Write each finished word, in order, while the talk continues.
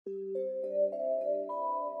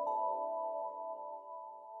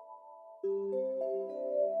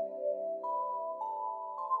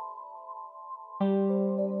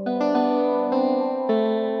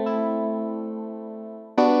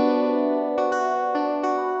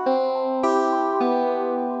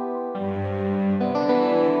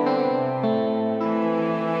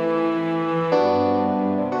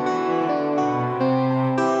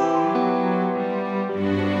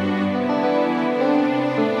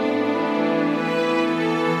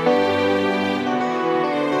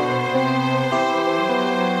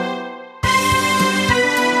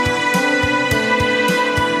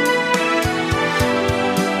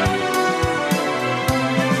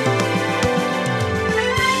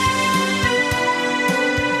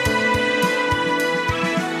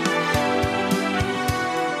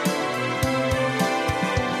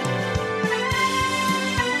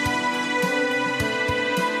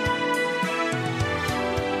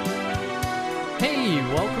Hey,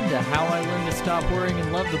 welcome to How I Learned to Stop Worrying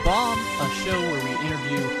and Love the Bomb, a show where we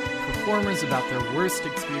interview performers about their worst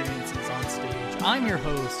experiences on stage. I'm your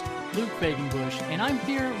host, Luke Fagenbush, and I'm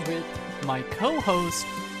here with my co-host,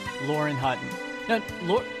 Lauren Hutton. No,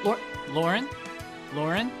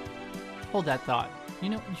 Lauren, hold that thought. You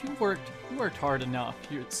know, you worked hard enough.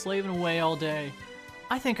 You're slaving away all day.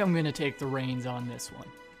 I think I'm going to take the reins on this one.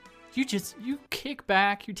 You kick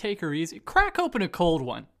back, you take her easy. Crack open a cold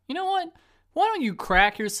one. You know what? Why don't you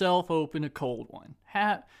crack yourself open a cold one?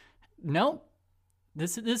 Nope.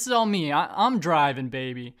 This is all me. I'm driving,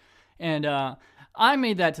 baby. And I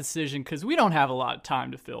made that decision because we don't have a lot of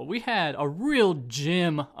time to fill. We had a real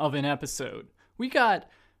gem of an episode. We got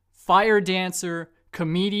fire dancer,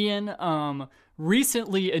 comedian,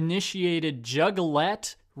 recently initiated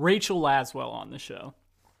juggalette, Rachel Laswell on the show.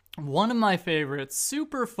 One of my favorites,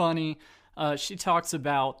 super funny. She talks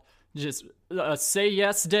about just a say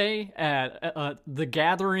yes day at the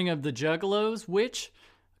gathering of the Juggalos, which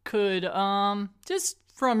could, just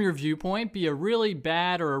from your viewpoint, be a really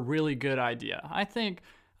bad or a really good idea. I think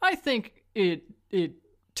it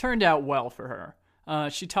turned out well for her.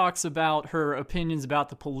 She talks about her opinions about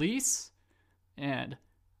the police, and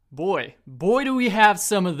boy do we have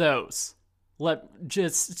some of those.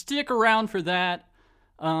 Just stick around for that.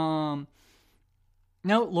 No,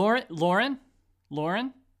 Lauren,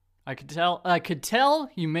 I could tell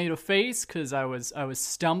you made a face because I was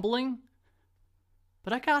stumbling,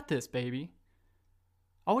 but I got this, baby.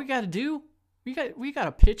 All we got to do, we got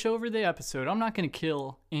to pitch over the episode. I'm not going to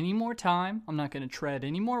kill any more time. I'm not going to tread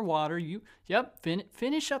any more water.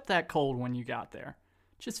 Finish up that cold one you got there.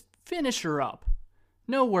 Just finish her up.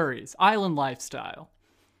 No worries. Island lifestyle.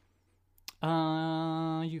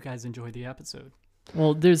 You guys enjoy the episode.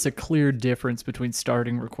 Well, there's a clear difference between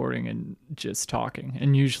starting recording and just talking,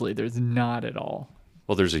 and usually there's not at all.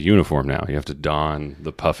 Well, there's a uniform now. You have to don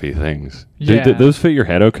the puffy things. Yeah. Do those fit your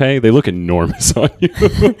head okay? They look enormous on you.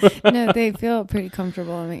 No, they feel pretty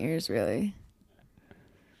comfortable in my ears, really.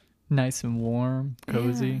 Nice and warm,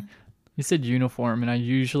 cozy. Yeah. You said uniform, and I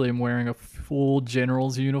usually am wearing a full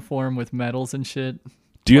general's uniform with medals and shit.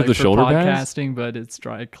 Do you have the for shoulder pads? Podcasting, but it's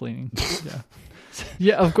dry cleaning. Yeah.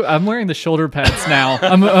 Yeah, of course. I'm wearing the shoulder pads now.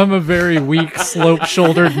 I'm a very weak,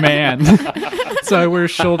 slope-shouldered man, so I wear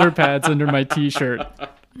shoulder pads under my t-shirt.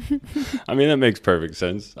 I mean, that makes perfect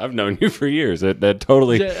sense. I've known you for years. That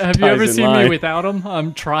totally. Yeah, have you ever seen me without them?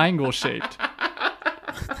 I'm triangle-shaped.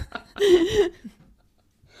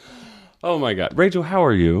 Oh my God, Rachel, how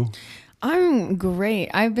are you? I'm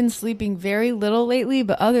great. I've been sleeping very little lately,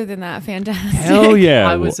 but other than that, fantastic. Hell yeah!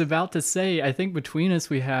 I was about to say, I think between us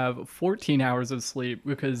we have 14 hours of sleep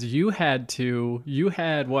because you had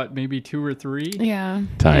what, maybe 2 or 3? Yeah.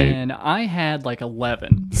 Tight. And I had like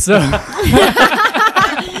 11. So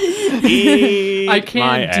Eat I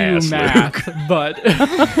can't do ass, math, Luke. but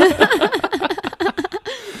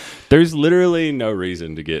There's literally no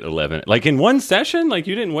reason to get 11. Like in one session, like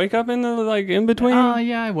you didn't wake up in between.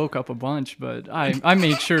 yeah, I woke up a bunch, but I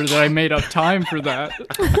made sure that I made up time for that.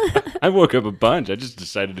 I woke up a bunch. I just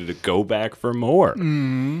decided to go back for more.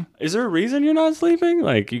 Is there a reason you're not sleeping?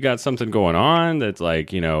 Like you got something going on that's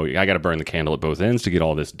like, I got to burn the candle at both ends to get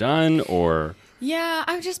all this done, or... Yeah,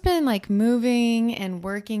 I've just been like moving and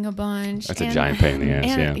working a bunch. That's a giant pain in the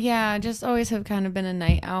ass, yeah, just always have kind of been a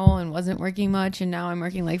night owl and wasn't working much. And now I'm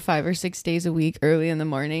working like 5 or 6 days a week early in the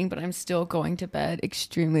morning, but I'm still going to bed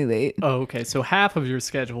extremely late. Oh, okay. So half of your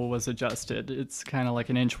schedule was adjusted. It's kind of like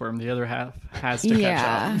an inchworm. The other half has to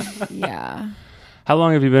catch up. Yeah. How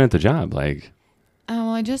long have you been at the job? Like... Well,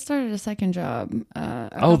 I just started a second job.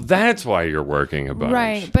 That's why you're working a bunch.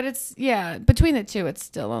 Right, but it's, between the two, it's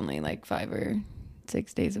still only like 5 or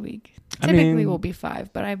 6 days a week. Typically will be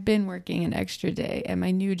 5, but I've been working an extra day at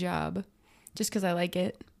my new job just because I like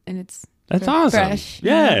it, and it's awesome. Fresh.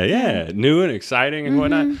 Yeah. New and exciting and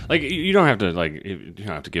whatnot. Like you don't have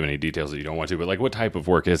to give any details that you don't want to, but like what type of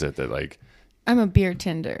work is it that like... I'm a beer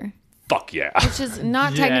tender. Fuck yeah. Which is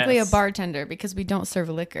not technically a Yes. bartender because we don't serve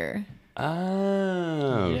liquor.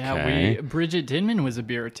 Oh, okay. Yeah, Bridget Denman was a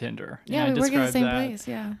beer tender. Yeah, and I we work in the described same that. place,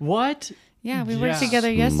 yeah. What? Yeah, we Yeah. worked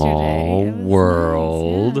together yesterday. Small It was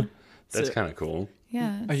world. nice, That's So- kind of cool.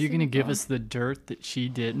 yeah. Are you super going to give cool. us the dirt that she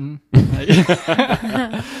didn't?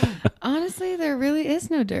 Honestly, there really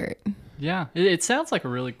is no dirt. Yeah, it sounds like a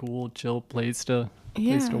really cool, chill place to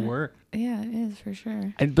Yeah. work. Yeah, it is for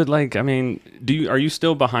sure. But like, I mean, are you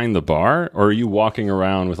still behind the bar, or are you walking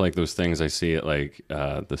around with like those things I see at like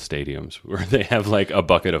the stadiums where they have like a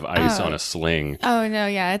bucket of ice on a sling? Oh no,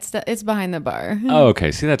 yeah, it's behind the bar. Oh,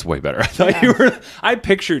 okay. See, that's way better. I thought you were. I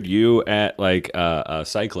pictured you at like a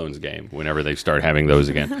Cyclones game whenever they start having those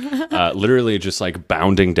again. Literally just like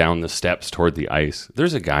bounding down the steps toward the ice.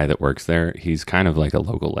 There's a guy that works there. He's kind of like a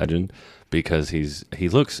local legend because he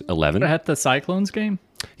looks 11. At the Cyclones game?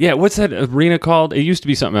 Yeah, what's that arena called? It used to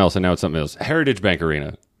be something else, and now it's something else. Heritage Bank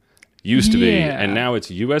Arena. Used to be, and now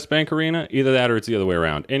it's U.S. Bank Arena. Either that or it's the other way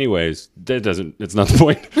around. Anyways, it's not the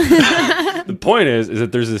point. The point is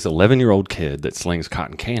that there's this 11-year-old kid that slings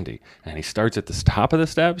cotton candy, and he starts at the top of the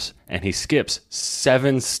steps, and he skips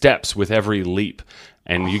 7 steps with every leap.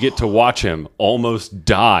 And you get to watch him almost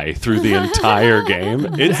die through the entire game.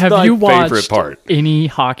 It's Have my you watched favorite part. any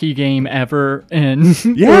hockey game ever? And or is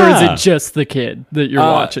Yeah. it just the kid that you're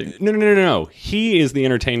watching? No. He is the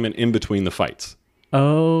entertainment in between the fights.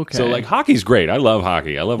 Okay. So, like, hockey's great. I love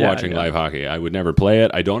hockey. I love Yeah, watching yeah. live hockey. I would never play it.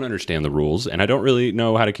 I don't understand the rules, and I don't really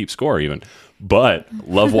know how to keep score even. But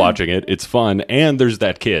love watching it. It's fun, and there's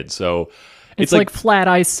that kid. So it's like flat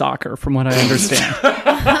ice soccer, from what I understand.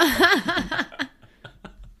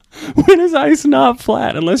 when is ice not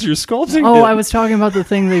flat unless you're sculpting Oh, it? I was talking about the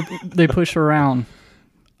thing they push around.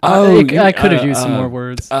 Oh, I could have used some more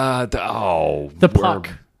words. The Puck.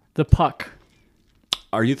 The puck.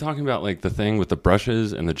 Are you talking about like the thing with the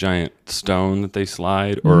brushes and the giant stone that they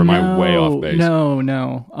slide, or am I way off base? No.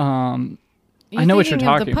 I know what you're thinking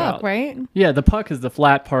of talking the puck, about. right? Yeah, the puck is the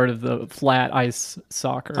flat part of the flat ice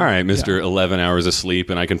soccer. All right, Mr. 11 hours of sleep,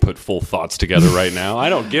 and I can put full thoughts together right now. I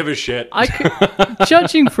don't give a shit. I could,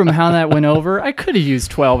 judging from how that went over, I could have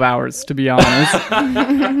used 12 hours, to be honest.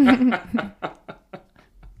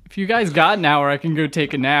 If you guys got an hour, I can go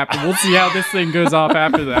take a nap, and we'll see how this thing goes off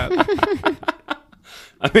after that.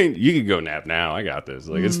 I mean, you can go nap now. I got this.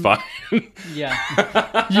 Like, it's fine. Yeah.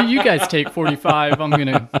 You guys take 45. I'm going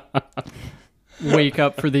to wake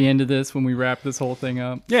up for the end of this when we wrap this whole thing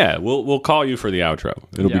up. Yeah, we'll call you for the outro.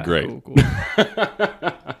 It'll be great. Cool.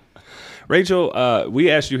 Rachel,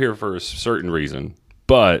 we asked you here for a certain reason,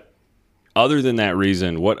 but other than that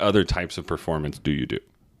reason, what other types of performance do you do?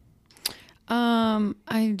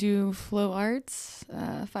 I do flow arts,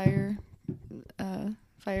 fire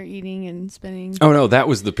eating and spinning. Oh, no, that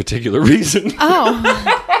was the particular reason.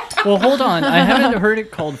 Oh, Well, hold on. I haven't heard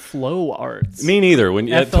it called flow arts. Me neither.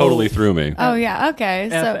 That totally threw me. oh yeah. Okay.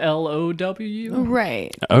 So FLOW?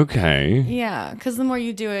 right. Okay. Yeah, because the more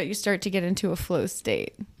you do it, you start to get into a flow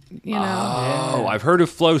state. You know. Oh, I've heard of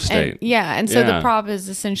flow state. And so Yeah. the prop is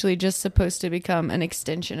essentially just supposed to become an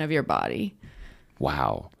extension of your body.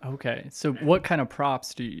 Wow. Okay. So what kind of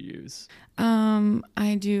props do you use?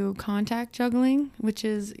 I do contact juggling, which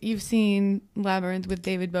is, you've seen Labyrinth with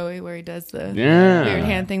David Bowie where he does the weird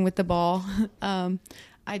hand thing with the ball.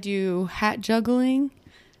 I do hat juggling.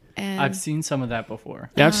 And I've seen some of that before.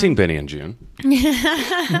 Yeah, I've seen Benny and June.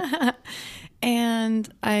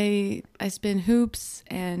 and I spin hoops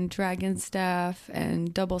and dragon staff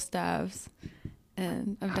and double staves.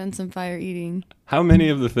 And I've done some fire eating. How many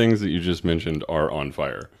of the things that you just mentioned are on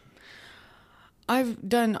fire? I've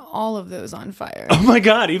done all of those on fire. Oh my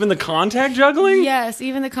God, even the contact juggling? Yes,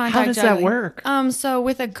 even the contact How does juggling. that work? So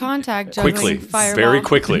with a contact juggling Quickly. fireball, Very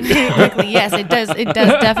quickly. quickly, yes, it does. It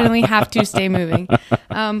does definitely have to stay moving.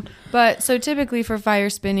 But so typically for fire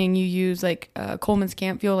spinning, you use like Coleman's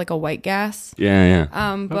camp fuel, like a white gas. Yeah.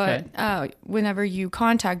 But whenever you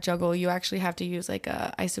contact juggle, you actually have to use like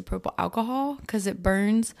a isopropyl alcohol because it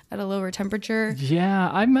burns at a lower temperature. Yeah,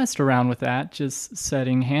 I messed around with that, just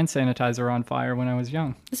setting hand sanitizer on fire when I was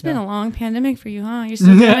young. It's been a long pandemic for you, huh? You're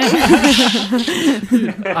still doing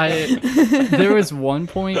it? There was one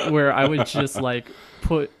point where I would just like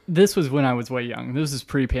this was when I was way young. This is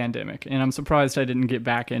pre-pandemic, and I'm surprised I didn't get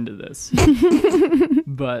back into this.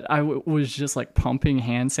 But I was just like pumping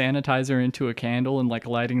hand sanitizer into a candle and like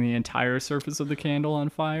lighting the entire surface of the candle on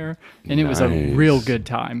fire, and it was a real good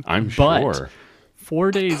time. I'm But sure. 4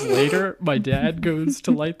 days later, my dad goes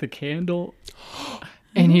to light the candle.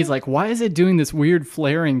 And he's like, why is it doing this weird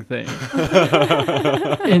flaring thing?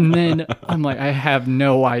 And then I'm like, I have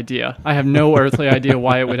no idea. I have no earthly idea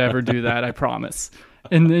why it would ever do that, I promise.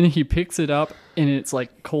 And then he picks it up, and it's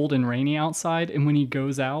like cold and rainy outside. And when he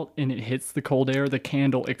goes out and it hits the cold air, the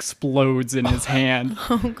candle explodes in his hand.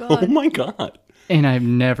 Oh, God. Oh my God. And I've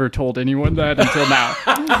never told anyone that until now.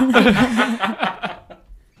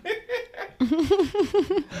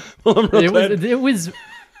 Well, I'm real glad. It was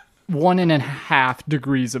 1.5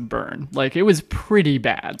 degrees of burn. Like, it was pretty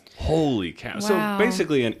bad. Holy cow. Wow. So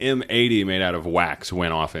basically an M80 made out of wax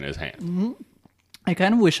went off in his hand. I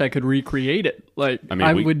kind of wish I could recreate it. Like, I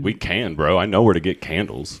mean, we can, bro. I know where to get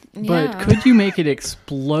candles. But could you make it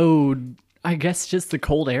explode? I guess just the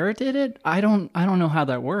cold air did it. I don't know how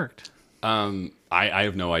that worked. I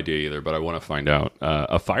have no idea either, but I want to find out.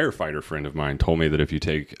 A firefighter friend of mine told me that if you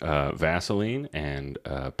take Vaseline and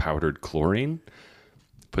powdered chlorine,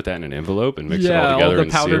 put that in an envelope and mix it all together the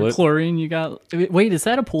and powdered seal it. chlorine you got. Wait, is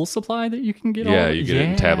that a pool supply that you can get? Yeah, you get it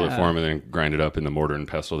in tablet form and then grind it up in the mortar and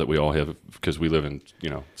pestle that we all have because we live in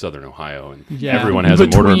southern Ohio and everyone has a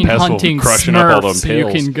mortar and pestle crushing up all them Smurfs,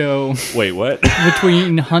 pills. You can go Wait, what?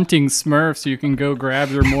 between hunting Smurfs. You can go grab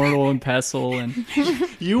your mortar and pestle and.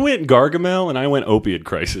 You went Gargamel and I went Opiate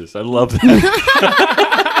Crisis. I love that.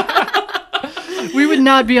 We would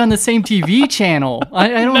not be on the same TV channel. I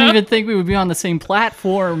don't even think we would be on the same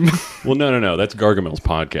platform. Well, no. That's Gargamel's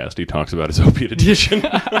podcast. He talks about his opiate addiction.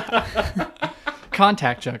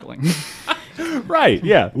 Contact juggling. Right.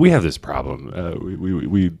 Yeah. We have this problem.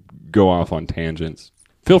 We go off on tangents.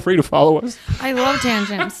 Feel free to follow us. I love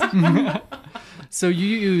tangents. So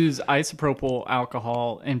you use isopropyl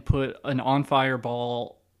alcohol and put an on-fire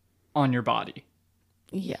ball on your body.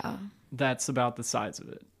 Yeah. That's about the size of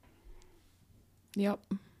it. Yep.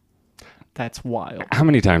 That's wild. How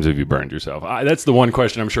many times have you burned yourself? That's the one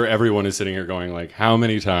question I'm sure everyone is sitting here going like, how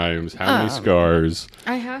many times? How many scars?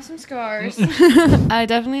 I have some scars. I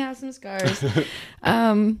definitely have some scars.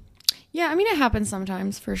 Yeah, I mean, it happens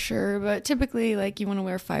sometimes for sure, but typically, like, you want to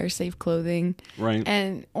wear fire-safe clothing.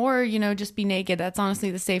 Right. Or, just be naked. That's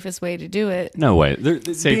honestly the safest way to do it. No way.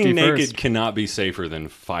 Safety Being naked first. cannot be safer than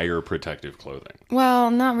fire protective clothing.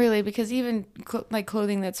 Well, not really, because even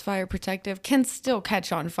clothing that's fire protective can still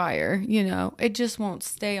catch on fire. It just won't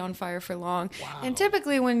stay on fire for long. Wow. And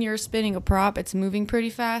typically, when you're spinning a prop, it's moving pretty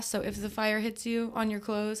fast. So if the fire hits you on your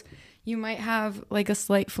clothes, you might have like a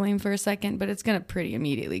slight flame for a second, but it's going to pretty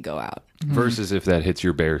immediately go out. Versus if that hits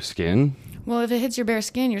your bare skin. Well, if it hits your bare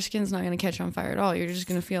skin, your skin's not going to catch on fire at all. You're just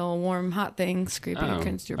going to feel a warm, hot thing scraping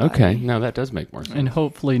against your body. Okay, now that does make more sense. And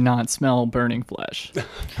hopefully not smell burning flesh.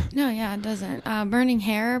 No, yeah, it doesn't. Burning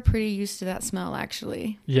hair, pretty used to that smell,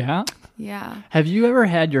 actually. Yeah? Yeah. Have you ever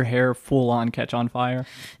had your hair full on catch on fire?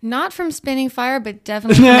 Not from spinning fire, but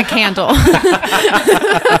definitely from a candle.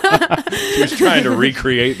 She was trying to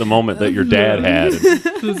recreate the moment that your dad had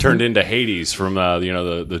and turned into Hades from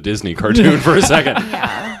the Disney cartoon for a second.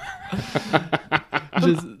 Yeah.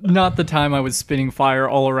 Just not the time I was spinning fire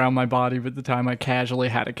all around my body, but the time I casually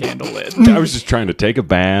had a candle lit. I was just trying to take a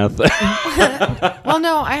bath. Well,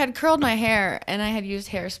 no, I had curled my hair and I had used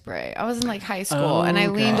hairspray. I was in like high school and I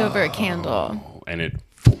leaned over a candle. And it...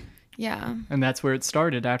 Yeah. And that's where it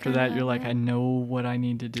started. After that, you're like, I know what I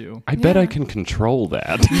need to do. I bet I can control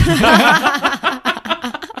that.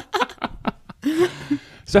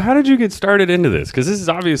 So how did you get started into this? Because this is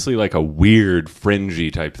obviously like a weird,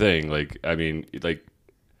 fringy type thing. Like, I mean, like,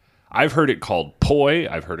 I've heard it called poi.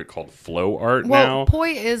 I've heard it called flow art now. Well,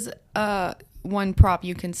 poi is one prop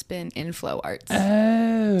you can spin in flow arts.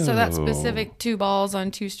 Oh. So that's specific 2 balls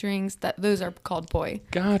on 2 strings. Those are called poi.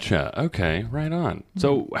 Gotcha. Okay, right on.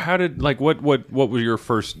 So how did, like, what were your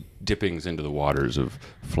first dippings into the waters of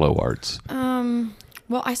flow arts?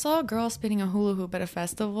 Well, I saw a girl spinning a hula hoop at a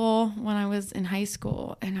festival when I was in high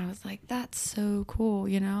school, and I was like, that's so cool,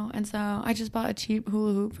 And so I just bought a cheap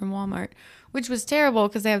hula hoop from Walmart, which was terrible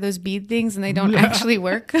because they have those bead things and they don't actually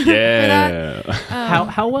work. Yeah.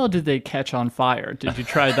 How well did they catch on fire? Did you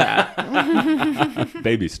try that?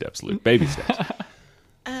 Baby steps, Luke. Baby steps.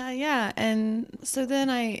 Yeah, and so then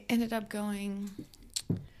I ended up going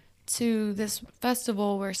to this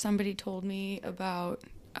festival where somebody told me about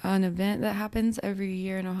an event that happens every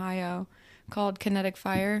year in Ohio called Kinetic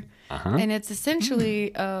Fire. And it's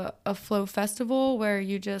essentially a flow festival where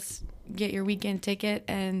you just get your weekend ticket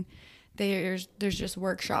and there's just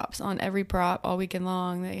workshops on every prop all weekend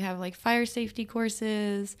long. They have like fire safety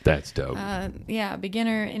courses. That's dope. Yeah,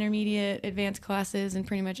 beginner, intermediate, advanced classes, and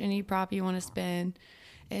pretty much any prop you want to spin.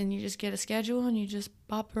 And you just get a schedule and you just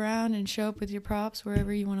bop around and show up with your props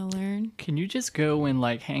wherever you want to learn. Can you just go and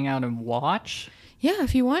like hang out and watch? Yeah,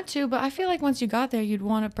 if you want to, but I feel like once you got there, you'd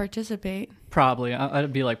want to participate. Probably.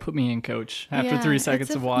 I'd be like, put me in, coach, after 3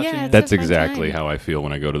 seconds of watching. yeah, it. That's a fun exactly time. how I feel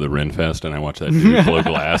when I go to the Renfest and I watch that dude blow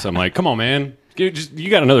glass. I'm like, come on, man. You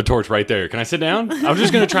got another torch right there. Can I sit down? I'm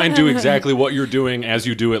just going to try and do exactly what you're doing as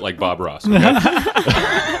you do it like Bob Ross. Okay?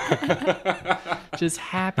 Just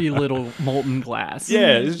happy little molten glass.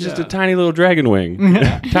 Yeah, it's just a tiny little dragon wing.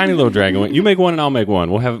 Tiny little dragon wing. You make one and I'll make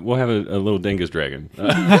one. We'll have a little dingus dragon.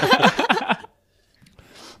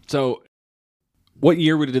 So, what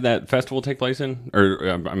year did that festival take place in? Or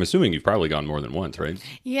I'm assuming you've probably gone more than once, right?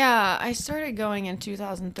 Yeah, I started going in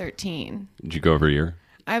 2013. Did you go every year?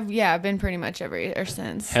 I've been pretty much every year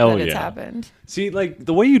since Hell that it's yeah. happened. See, like,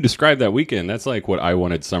 the way you described that weekend, that's like what I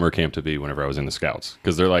wanted summer camp to be whenever I was in the Scouts.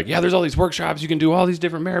 Because they're like, yeah, there's all these workshops, you can do all these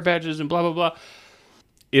different merit badges and blah, blah, blah.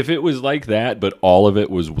 If it was like that, but all of it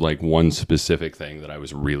was like one specific thing that I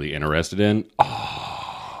was really interested in,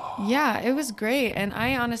 Yeah, it was great. And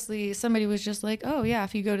I honestly, somebody was just like, oh, yeah,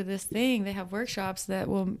 if you go to this thing, they have workshops that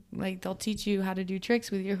will, like, they'll teach you how to do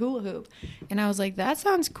tricks with your hula hoop. And I was like, that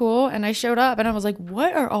sounds cool. And I showed up and I was like,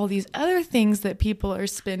 what are all these other things that people are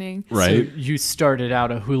spinning? right? So you started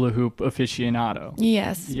out a hula hoop aficionado.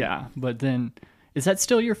 Yes. Yeah, but then is that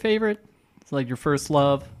still your favorite? It's like your first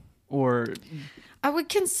love, or I would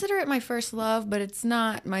consider it my first love, but it's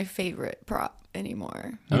not my favorite prop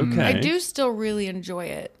anymore. Okay. I do still really enjoy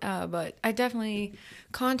it, but I definitely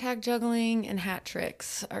contact juggling and hat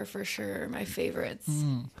tricks are for sure my favorites.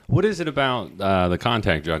 What is it about the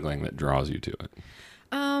contact juggling that draws you to it?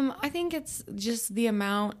 I think it's just the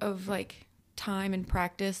amount of like time and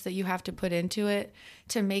practice that you have to put into it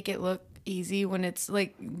to make it look easy when it's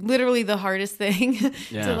like literally the hardest thing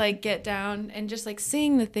to like get down, and just like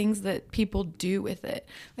seeing the things that people do with it.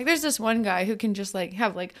 Like there's this one guy who can just like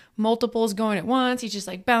have like multiples going at once. He's just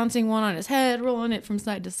like bouncing one on his head, rolling it from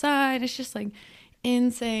side to side. It's just like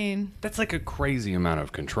insane. That's like a crazy amount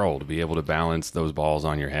of control to be able to balance those balls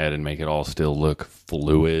on your head and make it all still look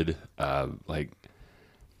fluid.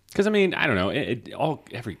 Because I mean, I don't know.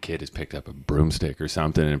 Every kid has picked up a broomstick or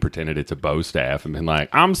something and pretended it's a bow staff and been like,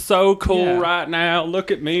 "I'm so cool right now.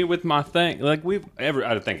 Look at me with my thing." Like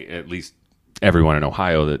I think at least everyone in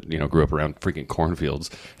Ohio that grew up around freaking cornfields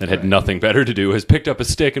and had nothing better to do has picked up a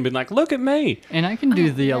stick and been like, "Look at me." And I can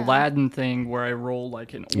do the Aladdin thing where I roll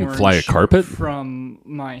like an You orange fly a carpet from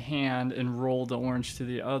my hand and roll the orange to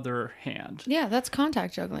the other hand. Yeah, that's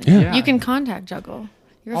contact juggling. Yeah. You can contact juggle.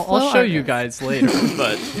 You're a I'll flow show you artist. guys later,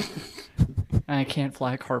 but I can't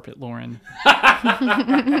fly a carpet, Lauren.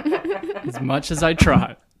 As much as I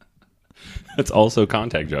try. That's also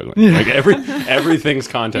contact juggling. Like everything's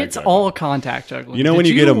contact It's juggling. all contact juggling. You know when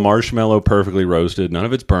you get a marshmallow perfectly roasted, none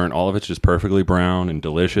of it's burnt, all of it's just perfectly brown and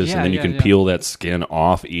delicious, Yeah, and then you yeah, can yeah. peel that skin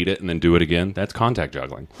off, eat it, and then do it again? That's contact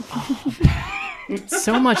juggling.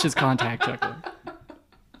 So much is contact juggling.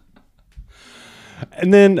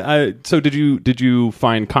 And then, so did you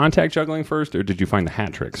find contact juggling first, or did you find the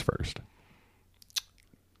hat tricks first?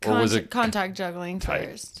 Or was it contact juggling Tight.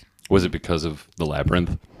 first? Was it because of the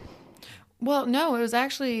labyrinth? Well, no, it was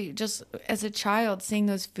actually just as a child seeing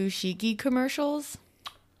those Fushigi commercials.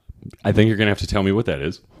 I think you're gonna have to tell me what that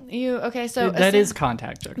is. So That is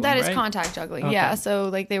contact juggling. that is right? contact juggling. Okay. Yeah, so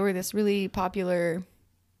like they were this really popular.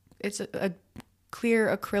 It's a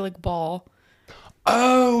clear acrylic ball.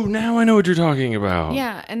 Oh, now I know what you're talking about.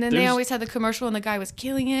 Yeah, and then they There's- always had the commercial and the guy was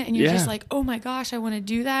killing it, and you're Yeah. just like, oh my gosh, I want to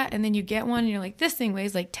do that. And then you get one and you're like, this thing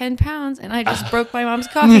weighs like 10 pounds, and I just broke my mom's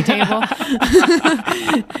coffee table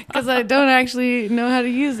because I don't actually know how to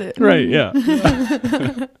use it. Right. Yeah.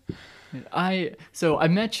 So I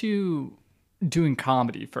met you doing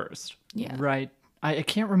comedy first. Yeah. Right. I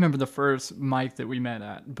can't remember the first mic that we met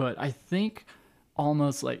at, but I think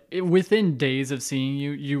almost like within days of seeing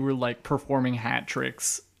you, you were like performing hat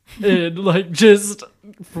tricks and like just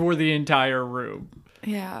for the entire room.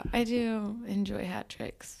 Yeah, I do enjoy hat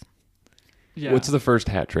tricks. Yeah. What's the first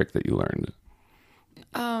hat trick that you learned?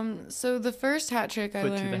 So the first hat trick I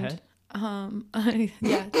foot learned. to the head?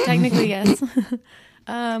 Yeah, technically yes.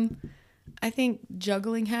 I think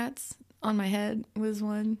juggling hats on my head was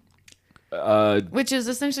one. Which is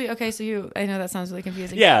essentially so I know that sounds really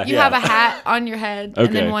confusing. Yeah, you yeah. have a hat on your head and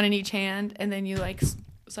Okay. then one in each hand, and then you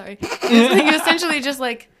you essentially just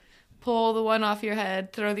like pull the one off your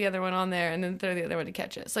head, throw the other one on there, and then throw the other one to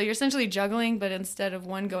catch it. So you're essentially juggling, but instead of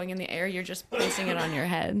one going in the air, you're just placing it on your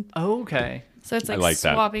head. Okay. So it's like, like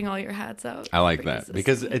that. swapping all your hats out. I like pretty that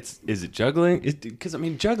because consistently. is it juggling? Because I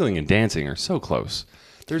mean, juggling and dancing are so close.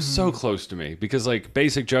 They're so close to me because like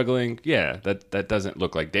basic juggling, yeah, that doesn't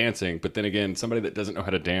look like dancing. But then again, somebody that doesn't know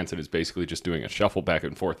how to dance and is basically just doing a shuffle back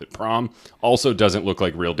and forth at prom also doesn't look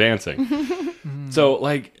like real dancing. So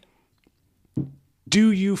like,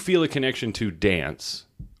 do you feel a connection to dance?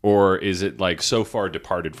 Or is it like so far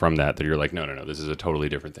departed from that you're like, no, this is a totally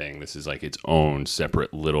different thing. This is like its own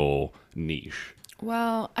separate little niche.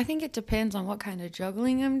 Well, I think it depends on what kind of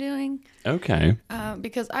juggling I'm doing. Okay.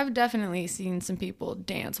 Because I've definitely seen some people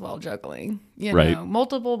dance while juggling, Right.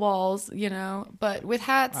 multiple balls, but with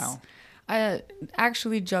hats, Wow.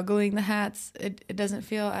 Actually juggling the hats, it doesn't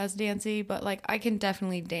feel as dancey, but like I can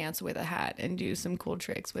definitely dance with a hat and do some cool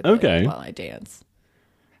tricks with it while I dance.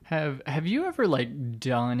 Have you ever like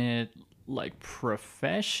done it like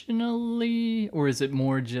professionally, or is it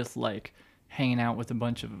more just like hanging out with a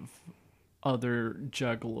bunch of other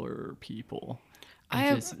juggler people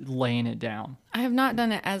and just laying it down? I have not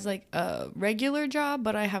done it as like a regular job,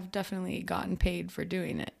 but I have definitely gotten paid for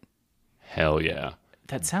doing it. Hell yeah.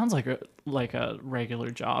 That sounds like a regular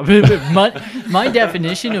job. My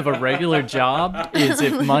definition of a regular job is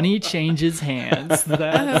if money changes hands.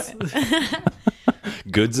 That's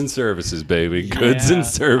goods and services, baby. Goods and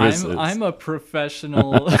services. I'm a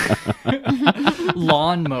professional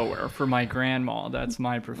lawnmower for my grandma. That's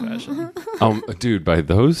my profession. Dude, by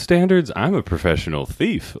those standards, I'm a professional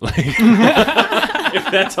thief. Like, if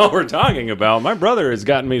that's all we're talking about, my brother has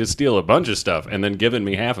gotten me to steal a bunch of stuff and then given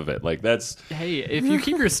me half of it. Like, that's... Hey, if you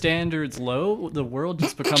keep your standards low, the world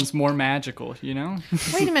just becomes more magical, you know?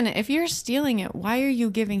 Wait a minute. If you're stealing it, why are you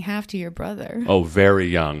giving half to your brother? Oh, very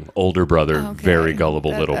young. Older brother. Okay. Very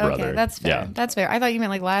gullible little brother. Okay, that's fair. Yeah. That's fair. I thought you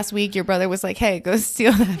meant like last week your brother was like, hey, go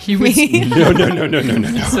steal that. He was...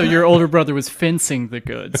 No. So your older brother was fencing the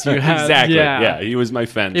goods. You had, Exactly. Yeah, he was my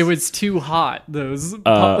fence. It was too hot. Those...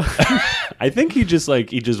 I think he just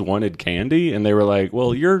wanted candy, and they were like,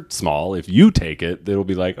 well, you're small. If you take it, it'll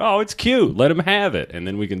be like, oh, it's cute. Let him have it, and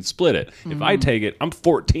then we can split it. If I take it, I'm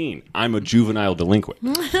 14. I'm a juvenile delinquent.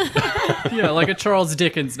 Yeah, like a Charles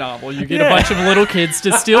Dickens novel. You get a bunch of little kids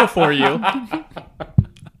to steal for you.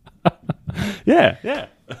 Yeah.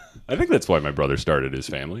 I think that's why my brother started his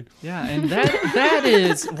family. Yeah, and that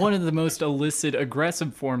is one of the most illicit,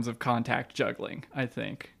 aggressive forms of contact juggling, I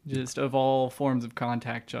think. Just of all forms of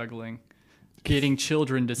contact juggling. Getting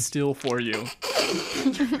children to steal for you.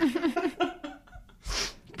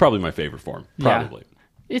 Probably my favorite form. Probably.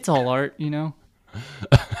 Yeah. It's all art, you know?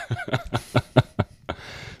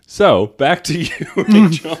 So, back to you,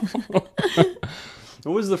 Rachel.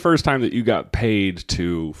 When was the first time that you got paid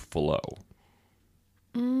to flow?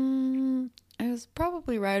 It was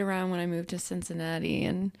probably right around when I moved to Cincinnati,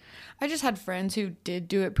 and I just had friends who did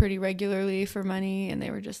do it pretty regularly for money, and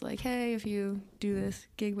they were just like, hey, if you do this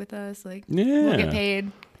gig with us, like, we'll get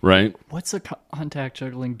paid. Right. What's a contact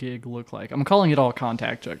juggling gig look like? I'm calling it all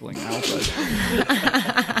contact juggling now,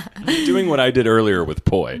 but... Doing what I did earlier with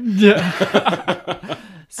Poi. Yeah.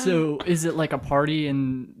 So is it like a party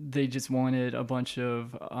and they just wanted a bunch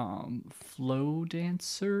of flow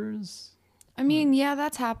dancers? I mean, yeah,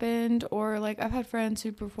 that's happened. Or like I've had friends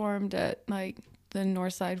who performed at like the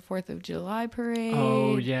Northside 4th of July parade.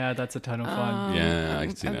 Oh, yeah, that's a ton of fun. Yeah, I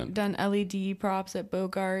can see that. I've done LED props at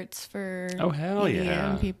Bogarts for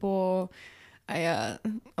EDM people.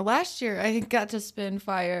 Last year I got to spin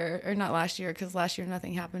fire, or not last year because last year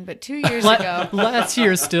nothing happened, but 2 years ago. Last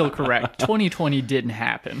year is still correct. 2020 didn't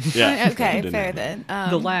happen. Yeah. Okay, fair then.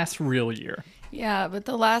 The last real year. Yeah, but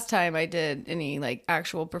the last time I did any like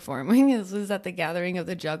actual performing was at the Gathering of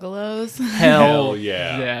the Juggalos. Hell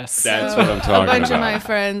yeah. Yes. That's what I'm talking about. A bunch of my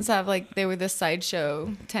friends they were the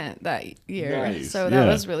sideshow tent that year. Nice. So that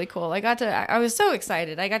was really cool. I was so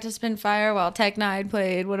excited. I got to spin fire while Tech Nine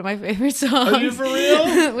played one of my favorite songs. Are you for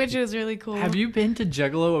real? Which was really cool. Have you been to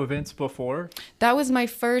Juggalo events before? That was my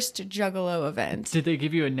first Juggalo event. Did they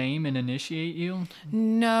give you a name and initiate you?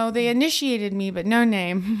 No, they initiated me, but no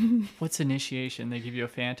name. What's initiation? They give you a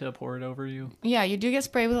Fanta, pour it over you? Yeah, you do get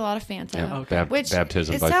sprayed with a lot of Fanta. Yeah, Okay.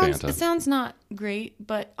 baptism by Fanta. It sounds not great,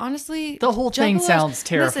 but honestly... The whole thing Juggalos- sounds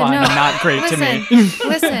terrifying Listen, and not great to me.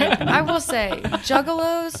 Listen, I will say,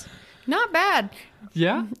 Juggalos, not bad.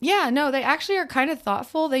 Yeah? Yeah, no, they actually are kind of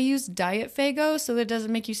thoughtful. They use Diet Faygo so that it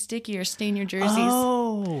doesn't make you sticky or stain your jerseys.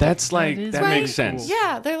 Oh. That's like, is that Right. makes sense.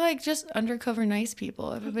 Yeah, they're like just undercover nice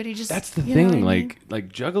people. Everybody just... That's the you know thing. what I mean?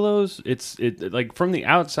 Like Juggalos, it like from the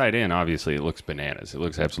outside in, obviously it looks bananas. It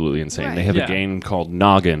looks absolutely insane. Right. They have Yeah. a game called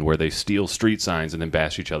Noggin where they steal street signs and then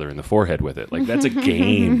bash each other in the forehead with it. Like that's a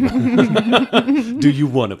game. Do you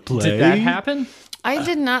want to play? Did that happen? I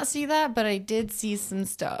did not see that, but I did see some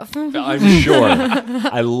stuff. I'm sure.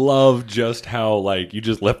 I love just how like you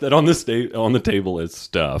just left that on the table as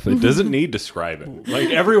stuff. It doesn't need describing.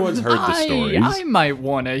 Like everyone's heard the stories. I might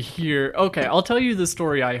want to hear. Okay, I'll tell you the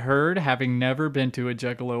story I heard, having never been to a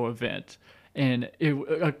Juggalo event. And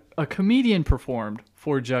a comedian performed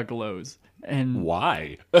for Juggalos. And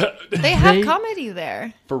Why? They have comedy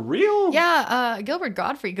there. For real? Yeah, Gilbert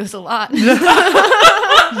Gottfried goes a lot.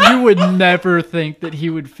 you would never think that he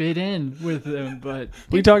would fit in with them, but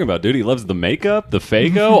What are you talking about, dude? He loves the makeup, the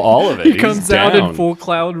Faygo, all of it. he He's comes out in down. full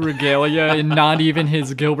cloud regalia and not even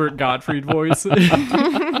his Gilbert Gottfried voice.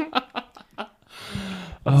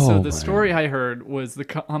 So Oh, the story I heard was the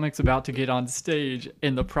comic's about to get on stage,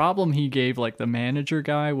 and the problem he gave like the manager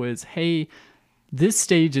guy was, "Hey, this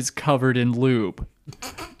stage is covered in lube.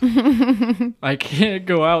 I can't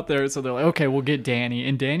go out there." So they're like, "Okay, we'll get Danny."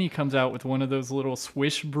 And Danny comes out with one of those little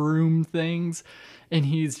swish broom things, and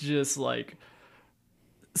he's just like,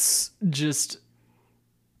 just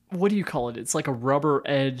what do you call it? It's like a rubber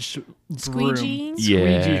edged broom. Squeegee?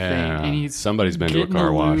 Squeegee thing, and he's Somebody's been to a getting car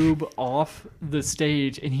the wash. lube off the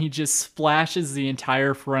stage, and he just splashes the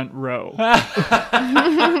entire front row.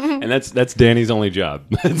 And that's Danny's only job.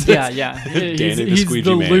 Yeah. Danny He's, the he's squeegee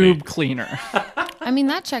the Manny. lube cleaner. I mean,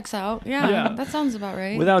 that checks out. Yeah, Yeah. that sounds about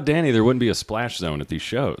right. Without Danny, there wouldn't be a splash zone at these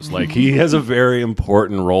shows. Like, he has a very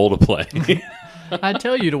important role to play. I'd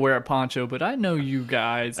tell you to wear a poncho, but I know you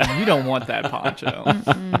guys, and you don't want that poncho.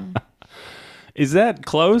 Is that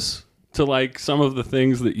close to like some of the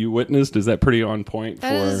things that you witnessed? Is that pretty on point That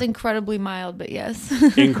for is incredibly mild, but yes.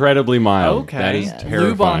 incredibly mild? Okay. That is Lube on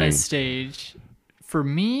terrifying. a stage, for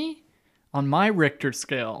me, on my Richter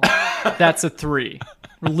scale, that's a 3.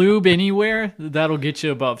 Lube anywhere, that'll get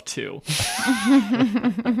you above 2.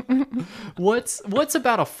 What's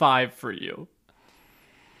about a 5 for you?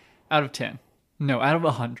 Out of 10. No, out of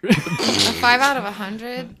 100. A 5 out of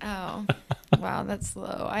 100? Oh, wow, that's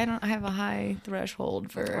low. I have a high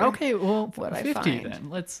threshold for. Okay, well, What I 50 find. then.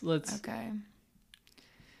 Let's Okay.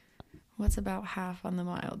 What's about half on the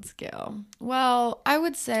mild scale? Well, I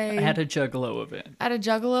would say at a Juggalo event. at a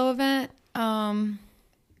Juggalo event,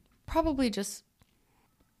 probably just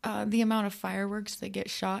the amount of fireworks that get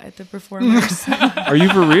shot at the performers. Are you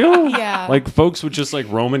for real? Yeah. Like folks with just like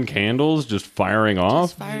Roman candles just firing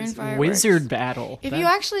off? Firing fireworks. Wizard battle. If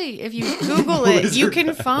you Google it, you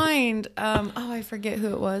can find, I forget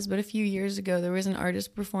who it was, but a few years ago, there was an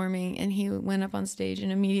artist performing and he went up on stage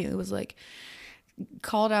and immediately was like,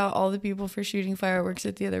 called out all the people for shooting fireworks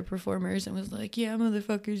at the other performers and was like, "Yeah,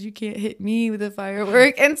 motherfuckers, you can't hit me with a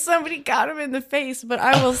firework." And somebody got him in the face, but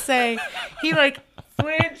I will say he like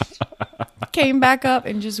flinched, came back up,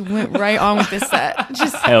 and just went right on with the set.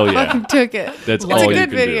 Just Hell yeah. fucking took it. That's It's all a you good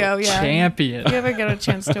can video, do. yeah. Champion. If you ever get a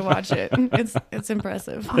chance to watch it, it's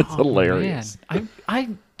impressive. It's hilarious. Man, I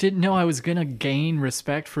didn't know I was gonna gain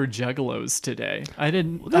respect for juggalos today. I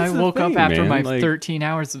didn't. that's I the woke thing, up after man, my like- 13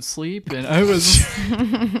 hours of sleep, and I was.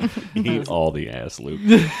 Eat all the ass loop.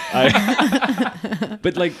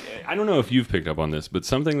 But like, I don't know if you've picked up on this, but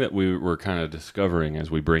something that we were kind of discovering as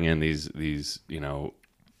we bring in these,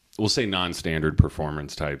 we'll say non-standard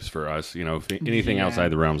performance types for us, anything Yeah. outside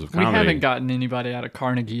the realms of We comedy. haven't gotten anybody out of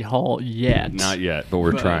Carnegie Hall yet. Not yet, but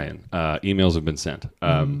we're trying. Emails have been sent.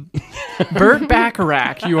 Burt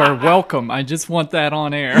Bacharach, you are welcome. I just want that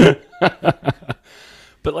on air.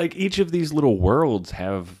 But like each of these little worlds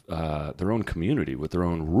have their own community with their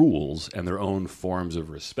own rules and their own forms of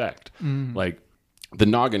respect. Like the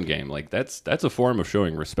noggin game, like that's a form of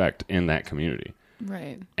showing respect in that community.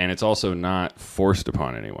 Right. And it's also not forced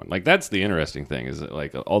upon anyone. Like that's the interesting thing is that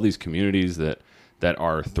like all these communities that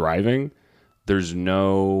are thriving, there's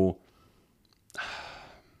no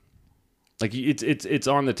like it's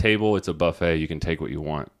on the table, it's a buffet, you can take what you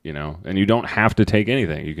want, and you don't have to take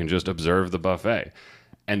anything. You can just observe the buffet.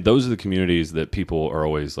 And those are the communities that people are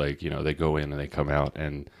always like, they go in and they come out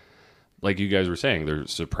and like you guys were saying, they're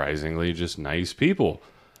surprisingly just nice people.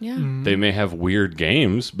 Yeah. They may have weird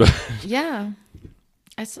games, but Yeah.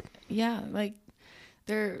 Like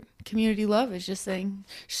their community love is just saying,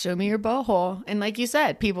 "Show me your butthole." And like you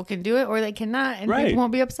said, people can do it or they cannot, and Right. people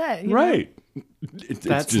won't be upset. you know? right. It's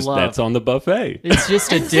That's just love. that's on the buffet. It's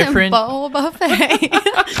just a It's a different. butthole buffet.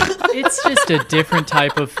 It's just a different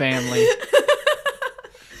type of family.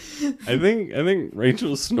 I think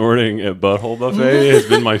Rachel snorting at Butthole Buffet has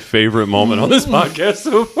been my favorite moment on this podcast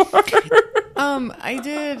so far.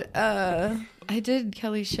 I did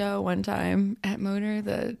Kelly's show one time at Motor,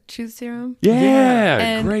 the Truth Serum. Yeah,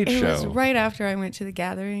 And great it show. was right after I went to the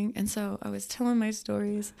gathering. And so I was telling my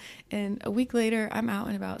stories. And a week later, I'm out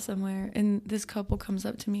and about somewhere. And this couple comes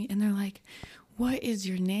up to me and they're like, "What is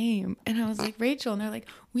your name?" And I was like, "Rachel." And they're like,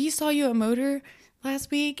 "We saw you at Motor last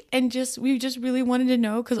week. And we just really wanted to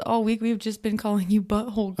know because all week we've just been calling you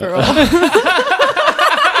Butthole Girl."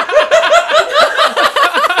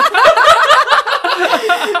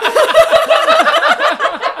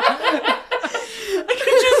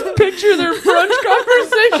 Picture their brunch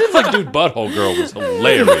conversations. Like, dude, Butthole Girl was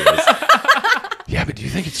hilarious. Yeah, but do you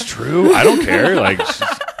think it's true? I don't care. Like,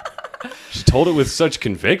 she told it with such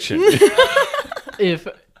conviction. If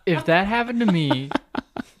that happened to me,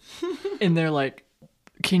 and they're like,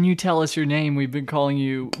 "Can you tell us your name? We've been calling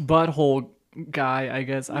you Butthole Guy," I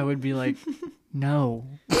guess I would be like, No.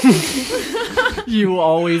 You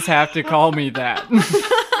always have to call me that.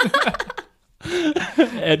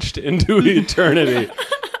 Etched into eternity.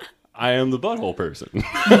 I am the butthole person.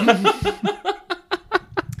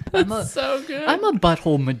 So good. I'm a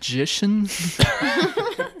butthole magician.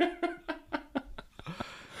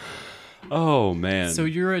 Oh man. So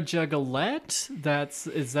you're a juggalette?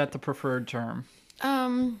 Is that the preferred term?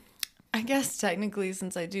 I guess technically,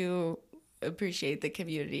 since I do appreciate the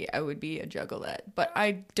community, I would be a juggalette, but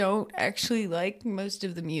I don't actually like most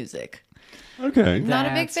of the music. Okay. Not a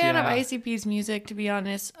big That's- fan of yeah. ICP's music, to be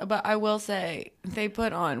honest, but I will say they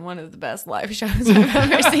put on one of the best live shows I've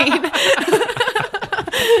ever seen.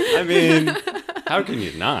 I mean, how can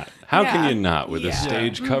you not? How can Yeah. you not with a Yeah.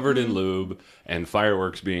 stage covered in lube and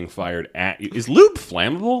fireworks being fired at you? Is lube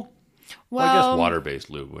flammable? Well, I guess water-based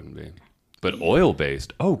lube wouldn't be. But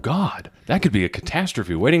oil-based, oh God, that could be a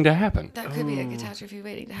catastrophe waiting to happen. That could be a catastrophe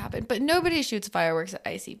waiting to happen. But nobody shoots fireworks at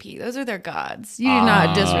ICP. Those are their gods. You do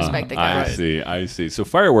not disrespect the gods. I see. So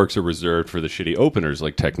fireworks are reserved for the shitty openers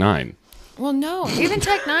like Tech 9. Well, no. Even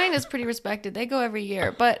Tech 9 is pretty respected. They go every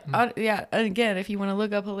year. But yeah, again, if you want to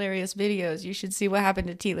look up hilarious videos, you should see what happened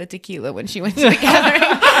to Tila Tequila when she went to the gathering.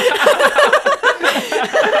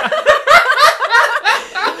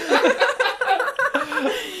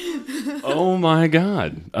 Oh my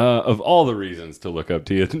God! Of all the reasons to look up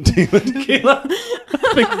Tila Tequila,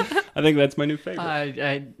 I think that's my new favorite.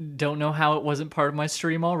 I don't know how it wasn't part of my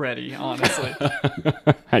stream already, honestly.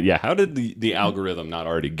 Yeah, how did the algorithm not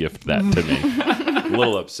already gift that to me? I'm a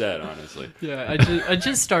little upset, honestly. Yeah, I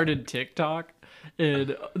just started TikTok,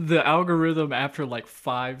 and the algorithm after like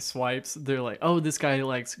 5 swipes, they're like, "Oh, this guy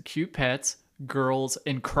likes cute pets, girls,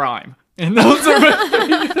 and crime," and those are my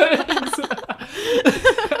 3 things.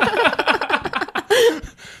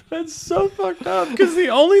 That's so fucked up. Because the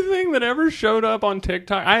only thing that ever showed up on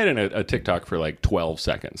TikTok, I had a TikTok for like 12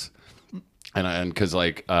 seconds. And because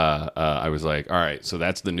I was like, all right, so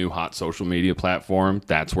that's the new hot social media platform.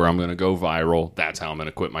 That's where I'm going to go viral. That's how I'm going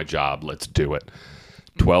to quit my job. Let's do it.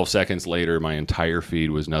 12 seconds later, my entire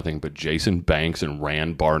feed was nothing but Jason Banks and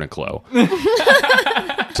Rand Barnacle.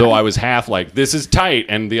 So I was half like, this is tight.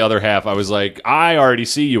 And the other half, I was like, I already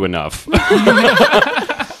see you enough.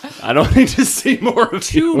 I don't need to see more of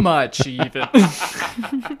Too you. much, even.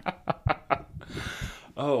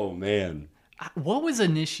 Oh, man. What was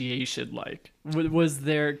initiation like? Was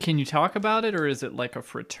there? Can you talk about it, or is it like a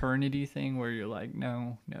fraternity thing where you're like,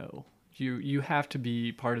 no, you have to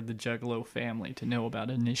be part of the Juggalo family to know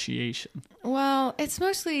about initiation? Well, it's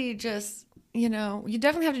mostly just, you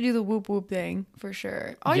definitely have to do the whoop whoop thing for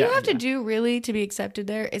sure. All Yeah, you have yeah. to do really to be accepted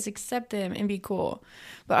there is accept them and be cool.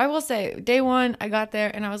 But I will say, day one, I got there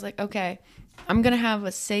and I was like, okay, I'm going to have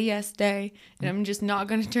a say yes day and I'm just not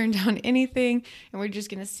going to turn down anything and we're just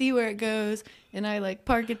going to see where it goes. And I like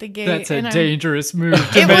park at the gate. That's a and dangerous move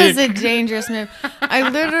to It make. was a dangerous move. I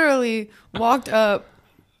literally walked up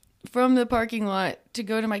from the parking lot to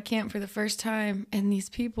go to my camp for the first time, and these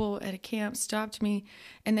people at a camp stopped me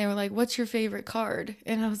and they were like, "What's your favorite card?"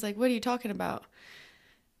 And I was like, "What are you talking about?"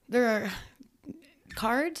 There are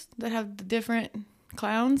cards that have the different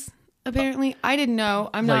clowns, apparently. I didn't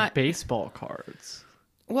know. I'm like not baseball cards.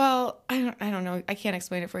 well, I don't know. I can't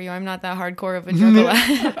explain it for you. I'm not that hardcore of a juggler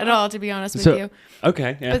at all, to be honest with you.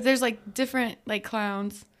 Okay, yeah. But there's like different like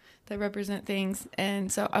clowns that represent things,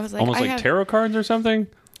 and so I was like, Almost like tarot cards or something?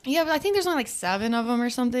 Yeah, but I think there's only like 7 of them or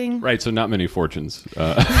something. Right, so not many fortunes.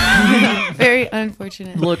 Very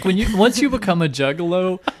unfortunate. Look, once you become a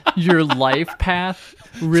Juggalo, your life path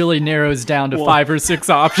really narrows down to 5 or 6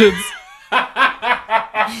 options.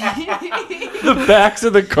 The backs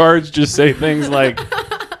of the cards just say things like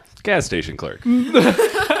gas station clerk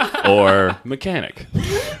or mechanic.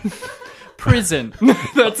 Prison.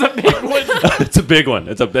 That's a big one. It's a big one.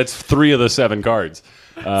 That's 3 of the 7 cards.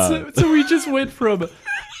 So we just went from,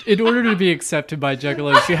 in order to be accepted by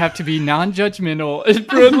Juggalos, you have to be non-judgmental and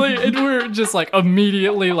friendly, and we're just like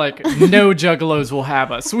immediately like, no Juggalos will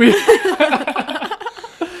have us.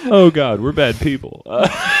 Oh God, we're bad people.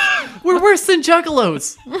 We're worse than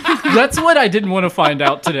Juggalos. That's what I didn't want to find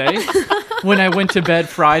out today when I went to bed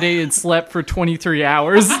Friday and slept for 23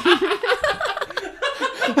 hours.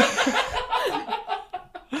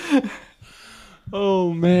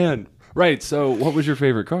 Oh man. Right. So, what was your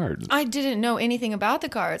favorite card? I didn't know anything about the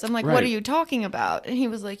cards. I'm like, Right. what are you talking about? And he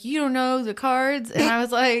was like, you don't know the cards? And I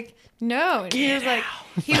was like, no. And he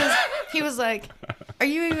was like, are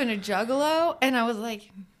you even a juggalo? And I was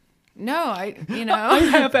like, no, I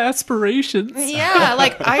have aspirations. Yeah,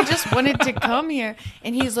 like I just wanted to come here.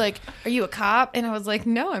 And he's like, are you a cop? And I was like,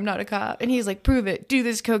 no, I'm not a cop. And he's like, prove it, do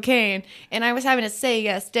this cocaine. And I was having a say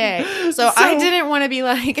yes day. So I didn't want to be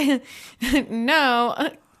like, no,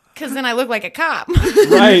 because then I look like a cop.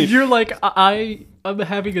 Right. You're like, I'm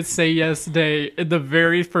having a say yes day, and the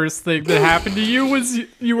very first thing that happened to you was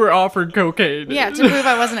you were offered cocaine. Yeah, to prove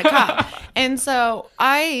I wasn't a cop. And so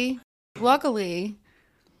I, luckily,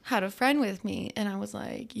 had a friend with me, and I was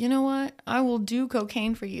like, you know what? I will do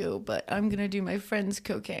cocaine for you, but I'm going to do my friend's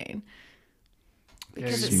cocaine.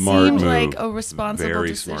 Because it seemed like a responsible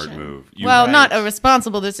decision. Very smart move. Not a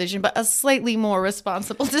responsible decision, but a slightly more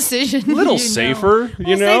responsible decision. A little safer,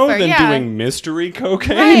 than doing mystery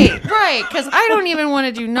cocaine. Right. Because I don't even want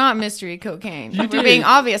to do not mystery cocaine. For being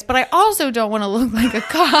obvious, but I also don't want to look like a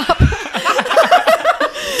cop.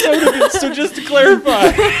 So just to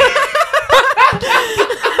clarify,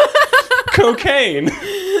 cocaine,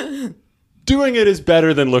 doing it is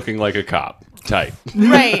better than looking like a cop. Tight.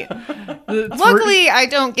 Right. Luckily, I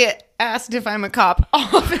don't get asked if I'm a cop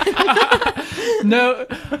often. No,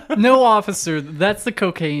 officer. That's the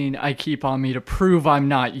cocaine I keep on me to prove I'm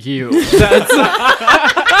not you. That's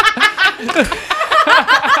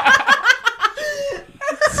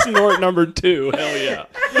snort number 2. Hell yeah.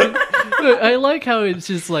 I like how it's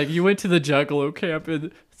just like you went to the Juggalo camp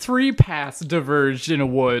and 3 paths diverged in a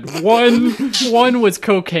wood. One was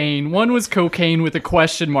cocaine, one was cocaine with a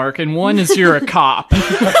question mark, and one is you're a cop.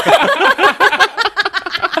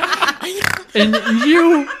 And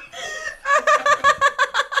you,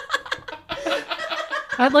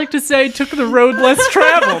 I'd like to say, took the road less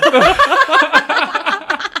traveled.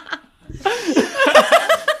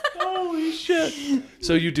 Holy shit.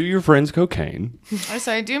 So you do your friend's cocaine.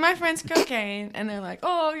 So I do my friend's cocaine, and they're like,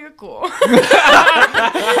 oh, you're cool.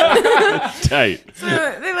 Tight. So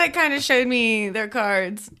they like kind of showed me their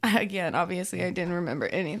cards. Again, obviously I didn't remember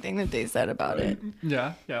anything that they said about it.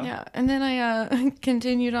 Yeah. And then I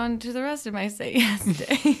continued on to the rest of my say yes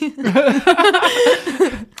day.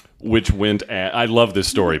 Which went at, I love this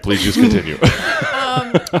story. Please just continue.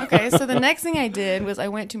 Okay, so the next thing I did was I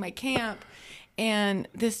went to my camp. And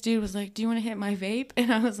this dude was like, do you want to hit my vape?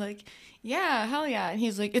 And I was like, yeah, hell yeah. And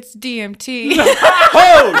he's like, it's DMT.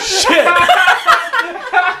 Oh, shit.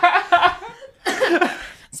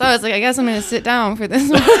 So I was like, I guess I'm going to sit down for this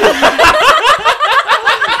one. So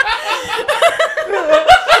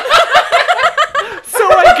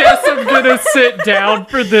I guess I'm going to sit down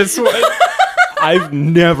for this one. I've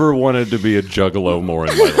never wanted to be a juggalo more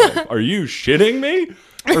in my life. Are you shitting me?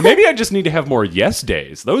 Or maybe I just need to have more yes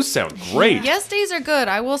days. Those sound great. Yes days are good.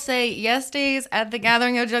 I will say yes days at the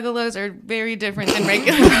Gathering of Juggalos are very different than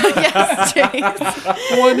regular yes days.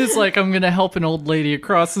 One is like, I'm going to help an old lady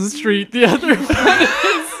across the street. The other one is...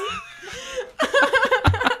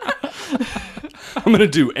 I'm going to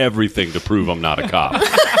do everything to prove I'm not a cop.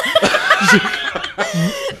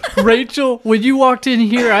 Rachel, when you walked in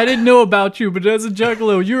here, I didn't know about you, but as a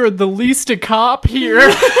juggalo, you're the least a cop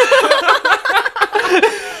here.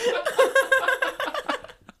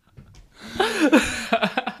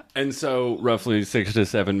 And so, roughly 6 to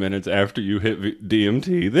 7 minutes after you hit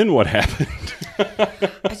DMT, then what happened?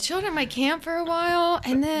 I chilled at my camp for a while,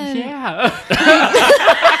 and then... Yeah.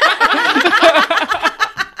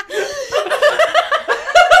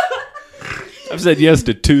 I've said yes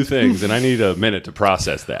to 2 things, and I need a minute to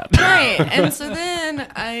process that. Right, and so then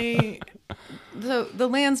the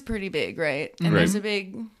land's pretty big, right? And there's a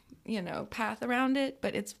big, path around it,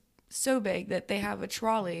 but it's so big that they have a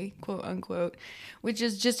trolley, quote unquote, which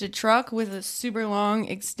is just a truck with a super long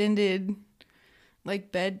extended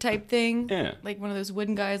like bed type thing. Yeah. Like one of those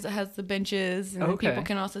wooden guys that has the benches and then people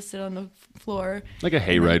can also sit on the floor. Like a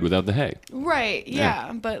hayride without the hay. Right.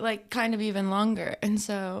 Yeah. But like kind of even longer. And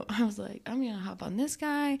so I was like, I'm going to hop on this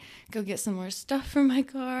guy, go get some more stuff from my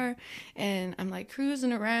car. And I'm like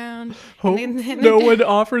cruising around. Hope no one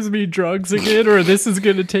offers me drugs again or this is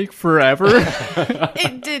going to take forever.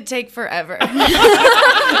 It did take forever.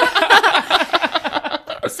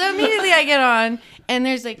 So immediately I get on, and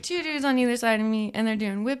there's like 2 dudes on either side of me, and they're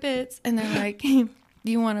doing whippets, and they're like, hey,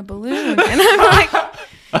 do you want a balloon? And I'm like,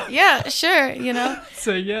 yeah, sure,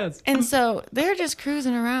 Say yes. And so they're just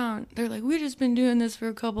cruising around. They're like, we've just been doing this for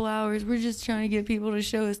a couple hours. We're just trying to get people to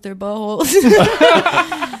show us their buttholes.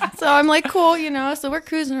 So I'm like, cool, so we're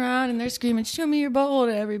cruising around, and they're screaming, show me your butthole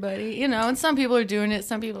to everybody, and some people are doing it,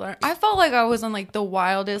 some people aren't. I felt like I was on like the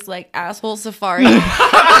wildest like asshole safari.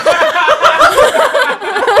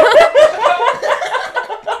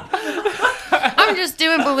 I'm just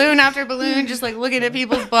doing balloon after balloon, just like looking at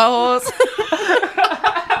people's buttholes.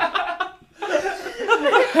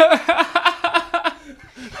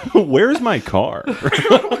 Where's my car?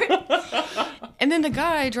 And then the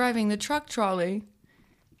guy driving the truck trolley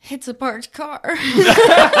hits a parked car.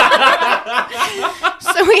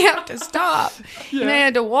 So we have to stop. Yeah. And I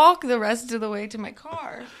had to walk the rest of the way to my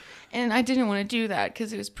car. And I didn't want to do that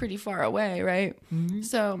because it was pretty far away, right? Mm-hmm.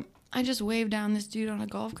 So I just waved down this dude on a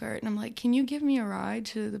golf cart. And I'm like, can you give me a ride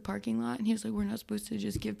to the parking lot? And he was like, we're not supposed to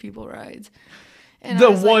just give people rides. And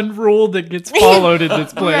the one rule that gets followed in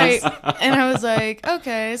this place. Right. And I was like,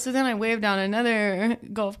 okay. So then I waved down another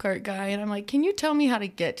golf cart guy, and I'm like, can you tell me how to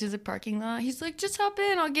get to the parking lot? He's like, just hop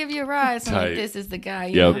in. I'll give you a ride. So I'm like, this is the guy.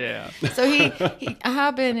 You know? Yeah. So I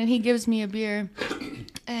hop in, and he gives me a beer,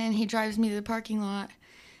 and he drives me to the parking lot.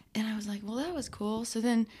 And I was like, well, that was cool. So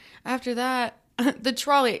then after that, the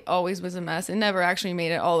trolley always was a mess. It never actually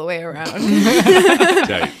made it all the way around.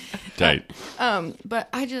 Tight. But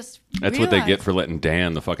I just That's what they get for letting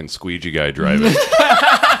Dan, the fucking squeegee guy, drive it.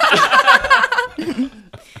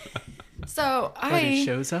 So but he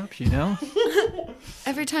shows up, you know?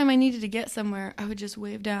 Every time I needed to get somewhere, I would just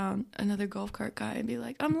wave down another golf cart guy and be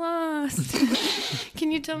like, I'm lost.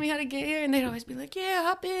 Can you tell me how to get here? And they'd always be like, yeah,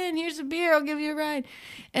 hop in. Here's a beer. I'll give you a ride.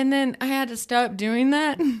 And then I had to stop doing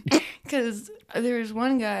that because there was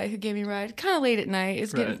one guy who gave me a ride kind of late at night.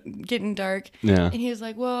 It's getting dark. Yeah. And he was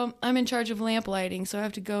like, well, I'm in charge of lamp lighting, so I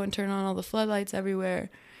have to go and turn on all the floodlights everywhere.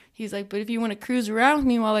 He's like, but if you want to cruise around with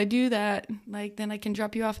me while I do that, like, then I can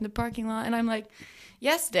drop you off in the parking lot. And I'm like,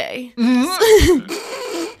 yes, Day.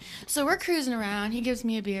 Mm-hmm. So we're cruising around. He gives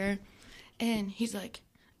me a beer, and he's like,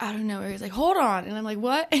 out of nowhere, he's like, hold on. And I'm like,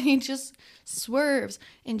 what? And he just swerves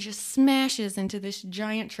and just smashes into this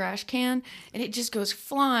giant trash can, and it just goes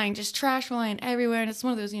flying, just trash flying everywhere. And it's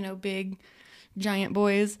one of those, big giant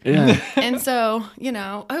boys. Yeah. And so,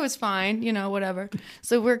 I was fine, whatever.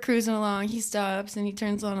 So we're cruising along. He stops and he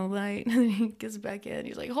turns on a light, and then he gets back in.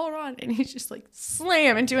 He's like, hold on. And he's just like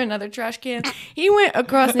slam into another trash can. He went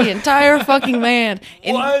across the entire fucking land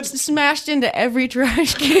and smashed into every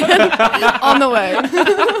trash can on the way.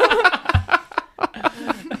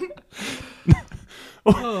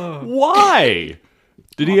 Why?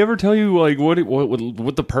 Did he ever tell you like what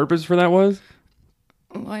the purpose for that was?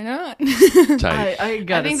 Why not? I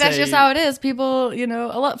think that's just how it is. People,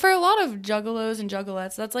 for a lot of juggalos and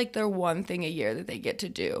juggalettes, that's like their one thing a year that they get to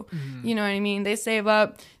do. Mm-hmm. You know what I mean? They save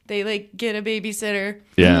up, they like get a babysitter,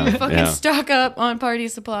 they fucking stock up on party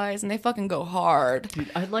supplies, and they fucking go hard.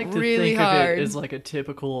 Dude, I'd like to really think hard. of it as like a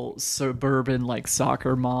typical suburban like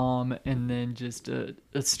soccer mom, and then just a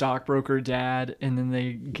stockbroker dad, and then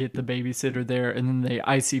they get the babysitter there, and then they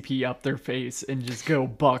ICP up their face and just go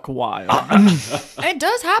buck wild. It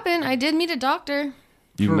does happen. I did meet a doctor.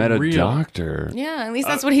 You For met a real? doctor? Yeah, at least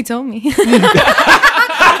that's what he told me.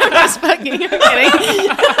 I'm just fucking kidding.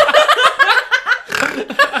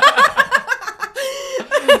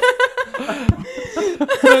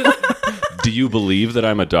 Do you believe that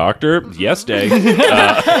I'm a doctor? Yes, Day.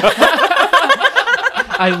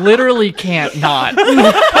 I literally can't not.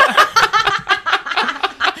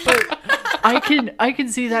 I can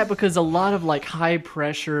see that because a lot of like high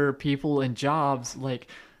pressure people in jobs, like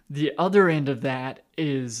the other end of that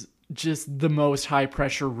is just the most high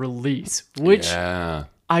pressure release, which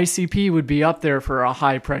ICP would be up there for a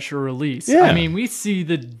high pressure release. Yeah. I mean, we see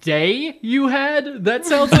the day you had. That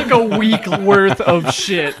sounds like a week worth of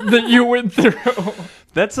shit that you went through.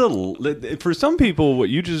 That's for some people, what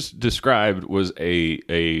you just described was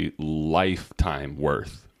a lifetime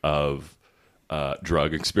worth of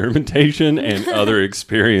drug experimentation and other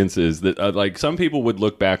experiences that like some people would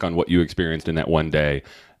look back on what you experienced in that one day,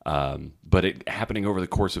 but it happening over the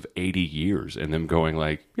course of 80 years and them going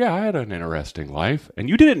like, yeah, I had an interesting life, and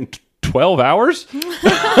you did it in 12 hours.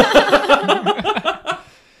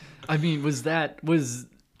 I mean, was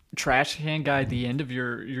Trash Can Guy the end of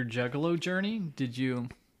your Juggalo journey? Did you?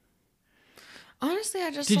 Honestly,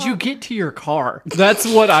 Did you get to your car? That's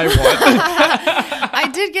what I want. I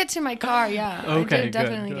did get to my car, yeah. Okay, I did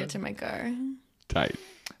definitely good. get to my car. Tight.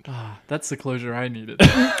 That's the closure I needed.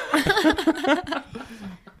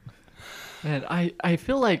 And I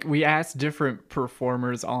feel like we asked different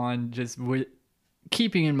performers on just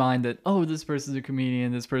keeping in mind that, oh, this person's a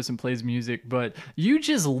comedian, this person plays music, but you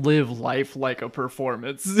just live life like a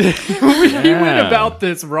performance. We went about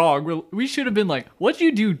this wrong. We should have been like, what'd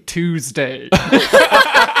you do Tuesday?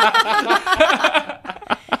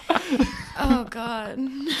 Oh, God.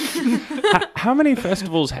 How many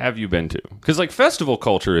festivals have you been to? Because like festival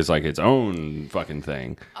culture is like its own fucking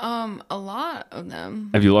thing. A lot of them.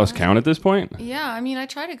 Have you lost count at this point? Yeah, I mean, I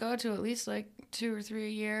try to go to at least like 2 or 3 a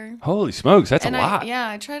year. Holy smokes, that's And a lot.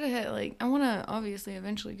 I try to hit I want to obviously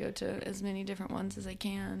eventually go to as many different ones as I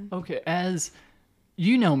can. Okay, as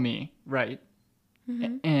you know me, right?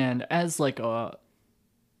 And as like a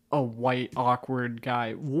white awkward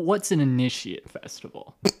guy, what's an initiate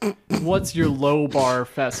festival? What's your low bar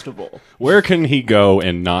festival? Where can he go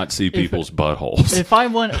and not see people's buttholes? If I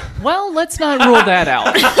want, well, let's not rule that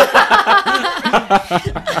out.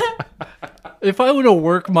 If I want to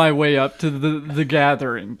work my way up to the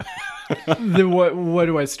gathering, then what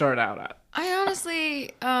do I start out at? I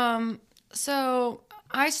honestly, so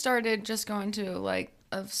I started just going to like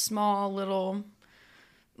a small little,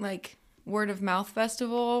 like, word of mouth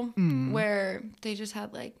festival where they just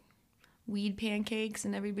had like weed pancakes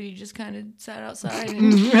and everybody just kind of sat outside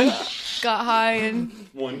and got high and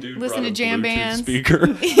One dude listened to brought a jam Bluetooth bands. speaker.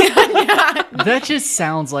 That just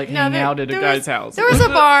sounds like hanging out at a guy's house. There was a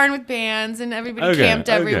barn with bands and everybody camped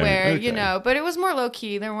okay, everywhere, okay. you know, but it was more low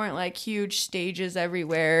key. There weren't like huge stages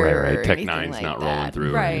everywhere. Right. Or Tech anything Nine's like not that. rolling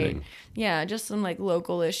through or Right. anything. Yeah, just some like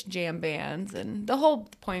local-ish jam bands, and the whole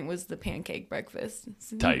point was the pancake breakfast.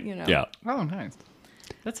 Tight. You know. Yeah. Oh, nice.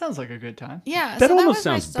 That sounds like a good time. Yeah. That so almost was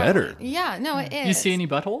my sounds start. better. Yeah. No, it is. You see any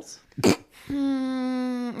buttholes?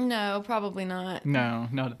 No, probably not. No,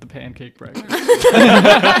 not at the pancake breakfast. It's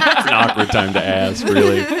an awkward time to ask,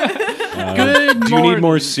 really. Good Do you need morning.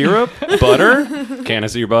 more syrup? Butter? Can I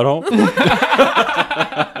see your butthole?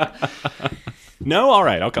 No? All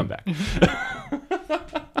right, I'll come back.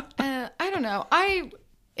 I don't know.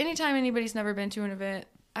 Anytime anybody's never been to an event,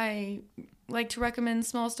 I like to recommend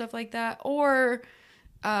small stuff like that, or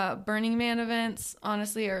Burning Man events,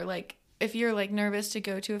 honestly, or like if you're like nervous to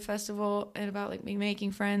go to a festival and about like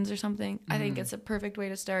making friends or something, I think it's a perfect way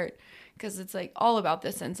to start, because it's like all about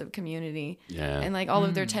the sense of community. Yeah. And like all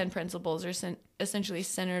of their 10 principles are essentially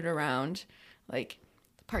centered around like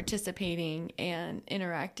participating and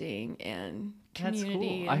interacting and That's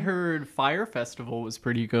community. cool. I and- heard Fire Festival was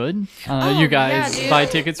pretty good. Oh, You guys yeah, dude. buy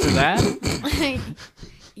tickets for that?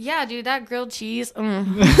 Yeah, dude, that grilled cheese. I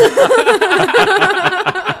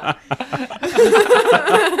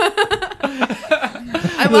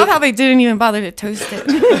love how they didn't even bother to toast it.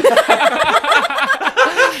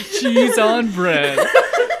 Cheese on bread.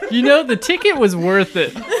 You know, the ticket was worth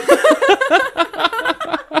it.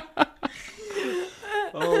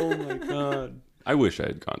 Oh my god. I wish I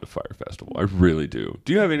had gone to Fire Festival. I really do.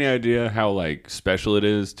 Do you have any idea how like special it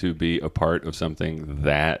is to be a part of something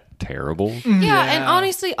that terrible? Yeah, and Yeah.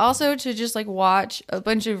 honestly, also to just like watch a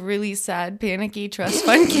bunch of really sad, panicky trust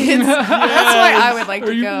fund kids. That's why I would like Are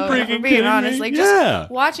to you go. freaking For being kidding honest, me? like Yeah.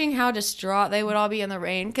 just watching how distraught they would all be in the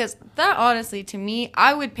rain. Because that, honestly, to me,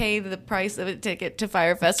 I would pay the price of a ticket to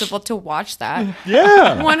Fire Festival to watch that.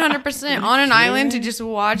 Yeah. 100% on an island to just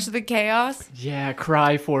watch the chaos. Yeah,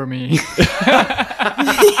 cry for me.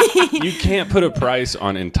 You can't put a price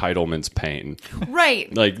on entitlement's pain.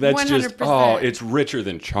 Right. Like that's 100%. just it's richer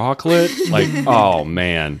than chocolate. Like oh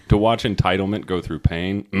man, to watch entitlement go through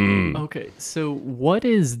pain. Okay, so what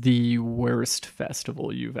is the worst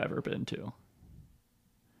festival you've ever been to?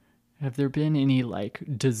 Have there been any like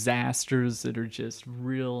disasters that are just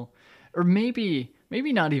real, or maybe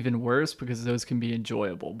not even worse, because those can be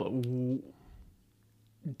enjoyable, but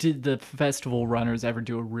did the festival runners ever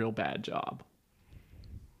do a real bad job?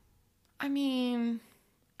 I mean,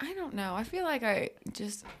 I don't know. I feel like I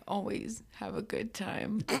just always have a good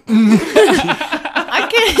time. I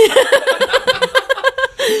can't.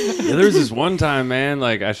 Yeah, there was this one time, man,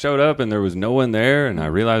 like I showed up and there was no one there and I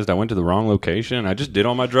realized I went to the wrong location. I just did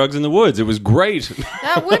all my drugs in the woods. It was great.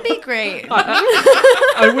 That would be great.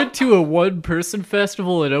 I went to a one-person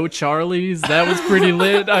festival at O'Charlie's. That was pretty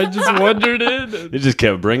lit. I just wandered in. It just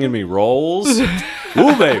kept bringing me rolls.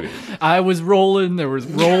 Ooh, baby. I was rolling. There was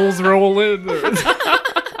rolls rolling.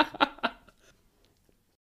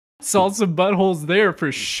 Saw some buttholes there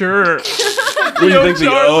for sure. What do you think the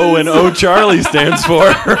O in O'Charlie stands for?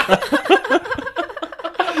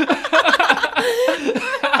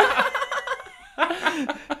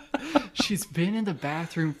 She's been in the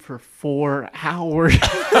bathroom for 4 hours.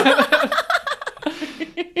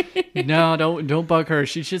 No, don't bug her.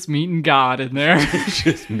 She's just meeting God in there.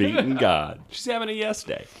 Just meeting God. She's having a yes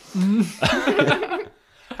day.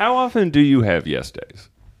 How often do you have yes days?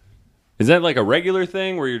 Is that like a regular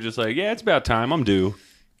thing where you're just like, yeah, it's about time, I'm due?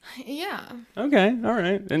 Yeah. Okay, all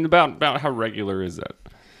right. And about how regular is that?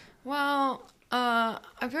 Well, I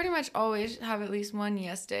pretty much always have at least one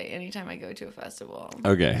yes day anytime I go to a festival.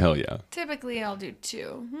 Okay, hell yeah. Typically, I'll do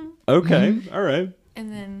 2. Okay, all right.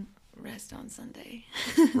 And then rest on Sunday.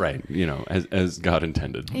 Right, you know, as God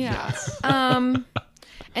intended. Yeah.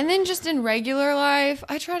 And then just in regular life,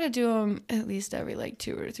 I try to do them at least every like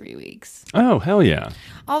 2 or 3 weeks. Oh, hell yeah.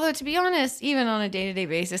 Although, to be honest, even on a day-to-day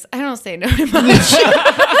basis, I don't say no to much.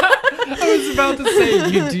 I was about to say,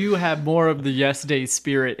 you do have more of the yes day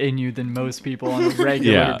spirit in you than most people on a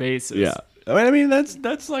regular basis. Yeah. I mean,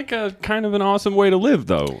 that's like a kind of an awesome way to live,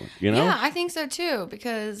 though, you know? Yeah, I think so too,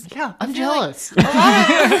 because I'm jealous.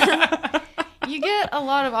 You get a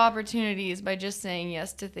lot of opportunities by just saying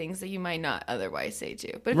yes to things that you might not otherwise say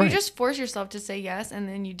to. But if you just force yourself to say yes and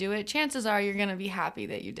then you do it, chances are you're going to be happy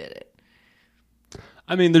that you did it.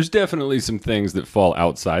 I mean, there's definitely some things that fall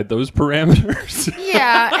outside those parameters.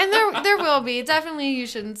 Yeah, and there will be. Definitely you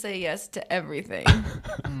shouldn't say yes to everything.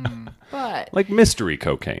 But like mystery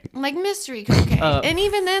cocaine. Like mystery cocaine. And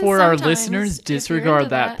even then, for our sometimes, listeners, if you're disregard into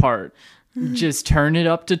that part. Just turn it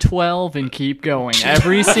up to 12 and keep going.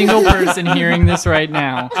 Every single person hearing this right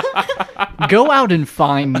now, go out and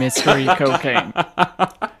find mystery cocaine.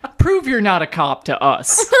 Prove you're not a cop to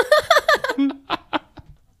us.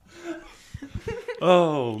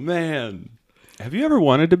 Oh, man. Have you ever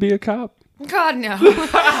wanted to be a cop? God, no.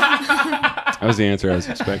 That was the answer I was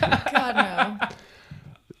expecting. God, no.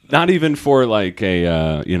 Not even for like a,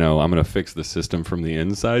 I'm going to fix the system from the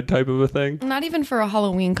inside type of a thing? Not even for a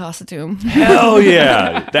Halloween costume. Hell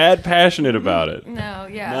yeah. That passionate about it. No,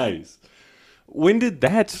 yeah. Nice. When did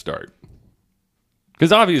that start?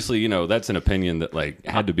 Because obviously, that's an opinion that like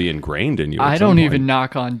had to be ingrained in you. I don't even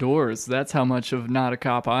knock on doors. That's how much of not a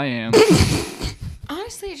cop I am.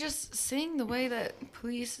 Honestly, just seeing the way that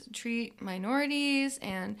police treat minorities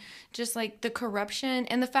and just like the corruption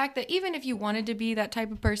and the fact that even if you wanted to be that type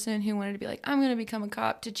of person who wanted to be like, I'm going to become a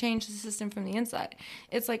cop to change the system from the inside.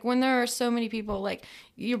 It's like when there are so many people like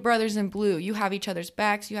your brothers in blue, you have each other's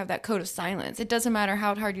backs, you have that code of silence. It doesn't matter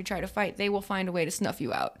how hard you try to fight. They will find a way to snuff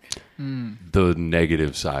you out. The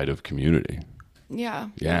negative side of community. Yeah.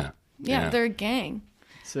 Yeah. Yeah, they're a gang.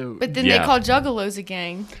 So, But then they call juggalos a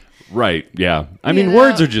gang. Right, yeah. I mean,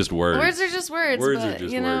 words are just words. Words are just words. Words but, are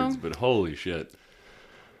just words, but holy shit.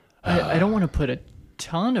 I don't want to put a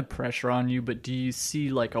ton of pressure on you, but do you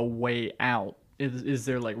see like a way out? Is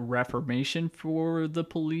there like reformation for the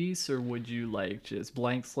police, or would you like just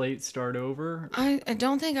blank slate start over? I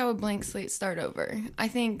don't think I would blank slate start over. I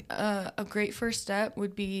think a great first step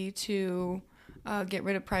would be to get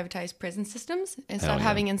rid of privatized prison systems and stop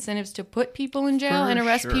having incentives to put people in jail and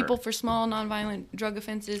arrest people for small nonviolent drug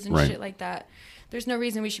offenses and shit like that. There's no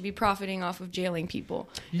reason we should be profiting off of jailing people.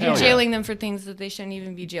 You're jailing them for things that they shouldn't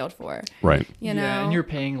even be jailed for. Right. You know? Yeah, and you're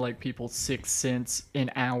paying like people 6 cents an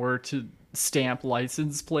hour to stamp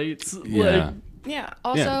license plates. Yeah. Yeah.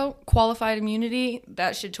 Also, qualified immunity,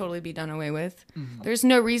 that should totally be done away with. Mm-hmm. There's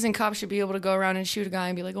no reason cops should be able to go around and shoot a guy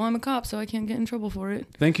and be like, oh, I'm a cop, so I can't get in trouble for it.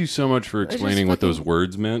 Thank you so much for explaining what those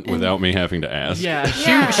words meant without me having to ask. Yeah,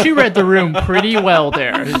 she read the room pretty well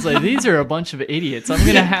there. It's like, these are a bunch of idiots. I'm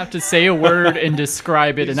going to have to say a word and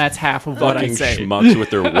describe it, and that's half of what I say. Schmucks with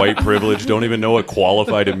their white privilege don't even know what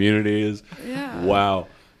qualified immunity is. Yeah. Wow.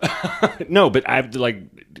 No, but I've like...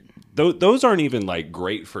 Those aren't even like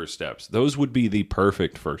great first steps. Those would be the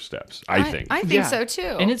perfect first steps, I think. I think so too.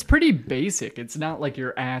 And it's pretty basic. It's not like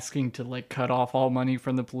you're asking to like cut off all money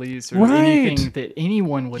from the police or anything that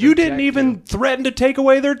anyone would. You didn't even threaten to take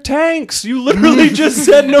away their tanks. You literally just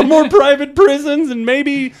said no more private prisons and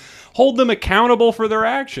maybe hold them accountable for their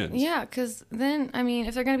actions. Yeah, because then, I mean,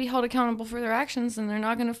 if they're going to be held accountable for their actions, then they're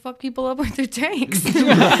not going to fuck people up with their tanks.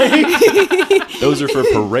 Those are for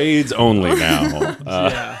parades only now.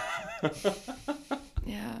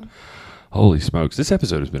 Yeah. Holy smokes! This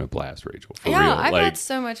episode has been a blast, Rachel. For real. I've had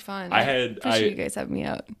so much fun. I appreciate you guys having me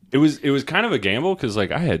out. It was kind of a gamble because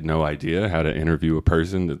like I had no idea how to interview a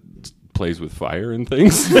person that plays with fire and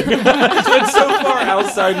things. It's so far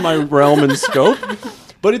outside my realm and scope,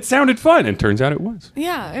 but it sounded fun, and turns out it was.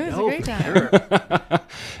 Yeah, it was a great time.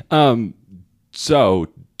 Sure. So,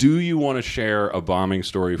 do you want to share a bombing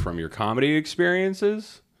story from your comedy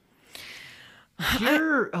experiences?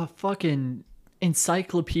 You're a fucking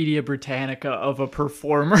Encyclopedia Britannica of a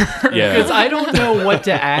performer. Yeah. Because I don't know what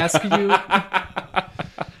to ask you.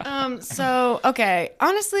 So, okay.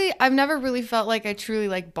 Honestly, I've never really felt like I truly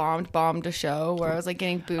like bombed a show where I was like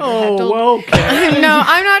getting booed or heckled. Oh, okay. No,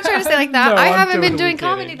 I'm not trying to say like that. No, I I'm haven't been totally doing kidding.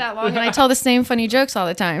 comedy that long and I tell the same funny jokes all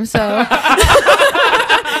the time. So I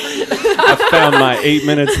found my 8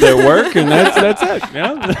 minutes that work, and that's it.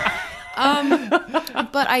 Yeah.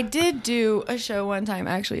 but I did do a show one time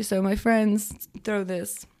actually. So my friends throw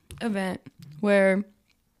this event where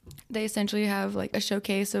they essentially have like a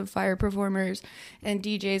showcase of fire performers and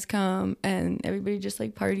DJs come and everybody just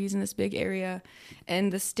like parties in this big area.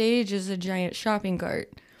 And the stage is a giant shopping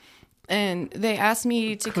cart. And they asked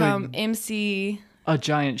me to come MC a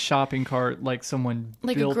giant shopping cart, like someone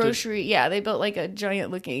Like built a grocery. Yeah, they built like a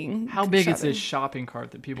giant looking. How big is shopping. this shopping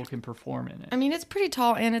cart that people can perform in it? I mean, it's pretty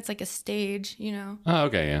tall and it's like a stage, Oh,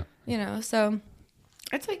 okay, yeah. So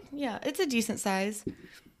it's like, yeah, it's a decent size.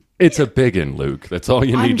 It's a biggin, Luke. That's all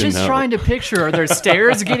you need I'm to just know. trying to picture. Are there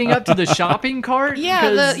stairs getting up to the shopping cart? Yeah,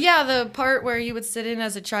 'Cause- the part where you would sit in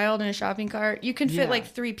as a child in a shopping cart, you can fit Yeah. like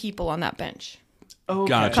 3 people on that bench. Okay.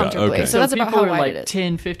 Gotcha. Comfortably. Okay. So that's about people how are wide like it is.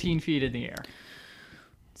 10, 15 feet in the air.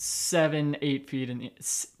 7, 8 feet in the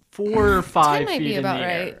 4 or 5 might feet be in about the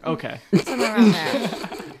air. right. Okay. Somewhere around there.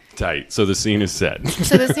 Tight. So the scene is set.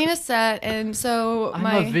 So the scene is set, and so I'm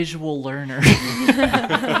a visual learner.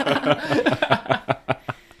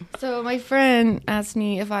 So my friend asked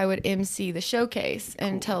me if I would MC the showcase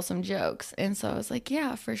and tell some jokes. And so I was like,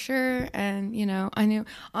 yeah, for sure. And, I knew,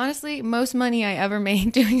 honestly, most money I ever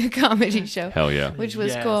made doing a comedy show. Hell yeah. Which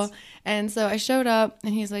was Yes. cool. And so I showed up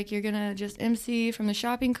and he's like, you're going to just MC from the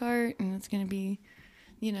shopping cart and it's going to be,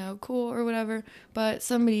 cool or whatever. But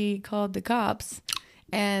somebody called the cops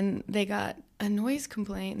and they got a noise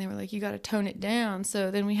complaint and they were like, you got to tone it down.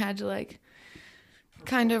 So then we had to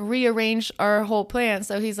kind of rearrange our whole plan.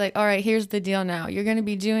 So he's like, all right, here's the deal now. You're going to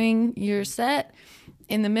be doing your set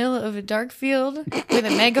in the middle of a dark field with a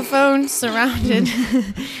megaphone surrounded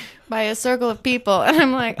by a circle of people. And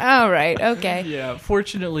I'm like, all right, okay. Yeah,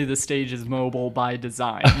 fortunately the stage is mobile by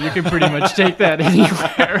design. You can pretty much take that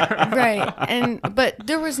anywhere. Right. But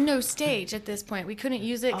there was no stage at this point. We couldn't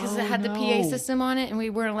use it because it had the PA no. system on it and we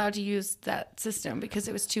weren't allowed to use that system because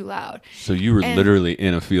it was too loud. So you were And- literally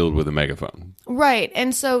in a field with a megaphone. Right.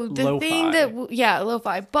 And so the Lo-fi. thing that,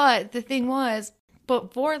 lo-fi. But the thing was,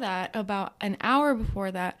 before that, about an hour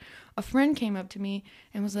before that, a friend came up to me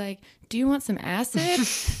and was like, do you want some acid?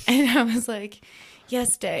 And I was like,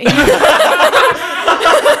 yes, Day.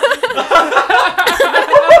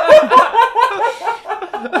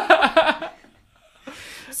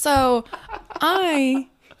 So I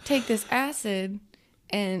take this acid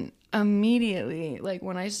and immediately,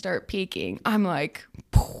 when I start peaking, I'm like,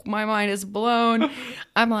 my mind is blown.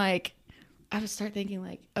 I'm like, I would start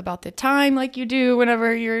thinking about the time you do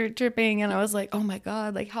whenever you're tripping. And I was like, oh my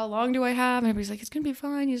God, how long do I have? And everybody's like, it's going to be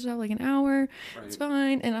fine. You just have an hour. Right. It's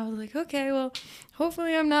fine. And I was like, okay, well,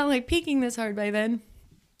 hopefully I'm not peaking this hard by then.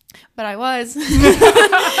 But I was.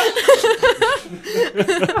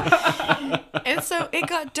 And so it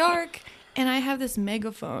got dark and I have this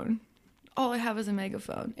megaphone. All I have is a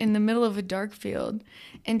megaphone in the middle of a dark field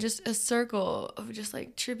and just a circle of just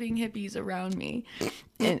tripping hippies around me.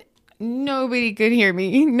 And nobody could hear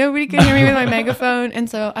me. Nobody could hear me with my megaphone. And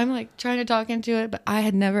so I'm trying to talk into it, but I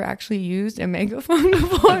had never actually used a megaphone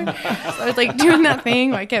before. So I was doing that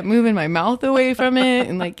thing where I kept moving my mouth away from it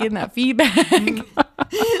and getting that feedback.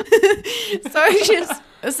 So I was just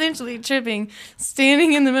essentially tripping,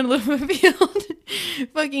 standing in the middle of a field,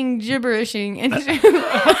 fucking gibberishing into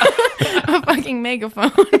a fucking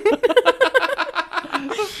megaphone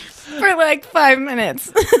for 5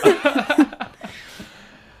 minutes.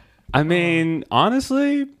 I mean,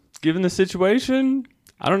 honestly, given the situation,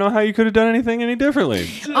 I don't know how you could have done anything any differently.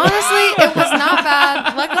 Honestly, it was not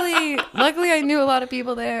bad. Luckily, I knew a lot of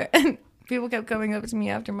people there, and people kept coming up to me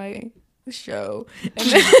after my show. And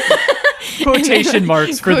then, Quotation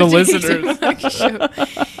marks for the listeners.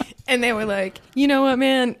 And they were like, you know what,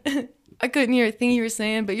 man? I couldn't hear a thing you were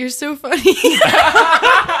saying, but you're so funny.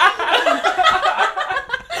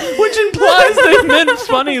 Which implies they meant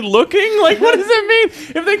funny looking? What does that mean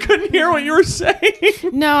if they couldn't hear what you were saying?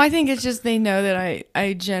 No, I think it's just they know that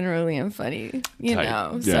I generally am funny,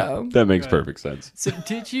 Yeah, so. that makes perfect sense. So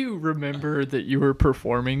did you remember that you were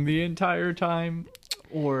performing the entire time?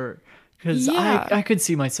 Or... Because Yeah. I could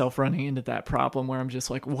see myself running into that problem where I'm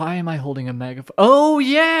just like, why am I holding a megaphone? Oh,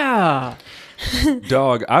 yeah.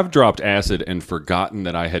 Dog, I've dropped acid and forgotten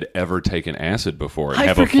that I had ever taken acid before. And I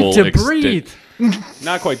have a forget full to breathe.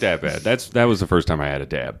 Not quite that bad. That was the first time I had a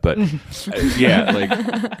dab. But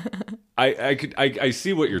yeah, I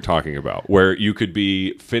see what you're talking about, where you could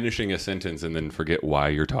be finishing a sentence and then forget why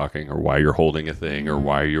you're talking or why you're holding a thing or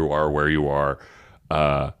why you are where you are.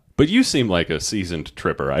 But you seem like a seasoned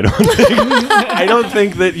tripper. I don't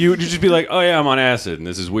think that you'd just be like, oh yeah, I'm on acid and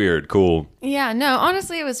this is weird. Cool. Yeah, no,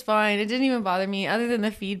 honestly, it was fine. It didn't even bother me, other than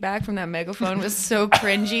the feedback from that megaphone was so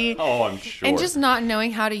cringy. Oh, I'm sure. And just not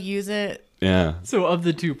knowing how to use it. yeah. So of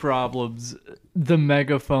the two problems, the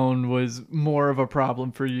megaphone was more of a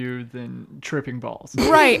problem for you than tripping balls.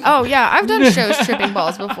 Right. Oh, yeah. I've done shows tripping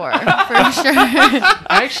balls before, for sure.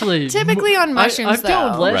 Actually, Typically on mushrooms, I've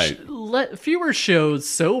dealt though. less fewer shows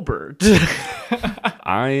sober.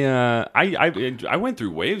 I went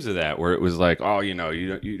through waves of that where it was like, oh, you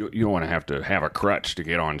don't want to have a crutch to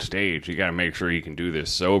get on stage. You got to make sure you can do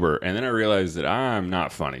this sober. And then I realized that I'm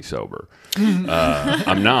not funny sober.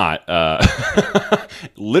 I'm not.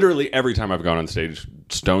 Literally every time I've gone on stage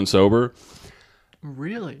stone sober.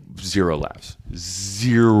 Really? 0 laughs.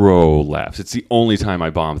 0 laughs. It's the only time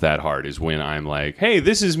I bomb that hard is when I'm like, hey,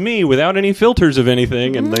 this is me without any filters of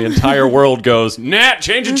anything, and the entire world goes, nah,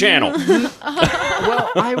 change the channel.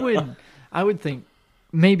 Well, I would think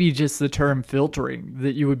maybe just the term filtering,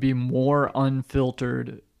 that you would be more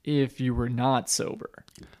unfiltered if you were not sober.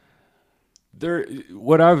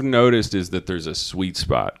 What I've noticed is that there's a sweet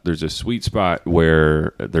spot. There's a sweet spot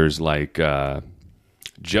where there's like...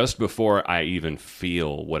 just before I even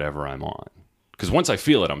feel whatever I'm on. Because once I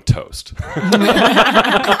feel it, I'm toast.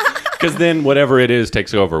 Because then whatever it is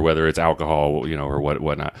takes over, whether it's alcohol, or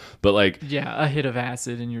whatnot. But like... Yeah, a hit of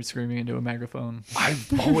acid and you're screaming into a megaphone.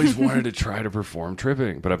 I've always wanted to try to perform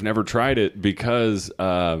tripping, but I've never tried it because...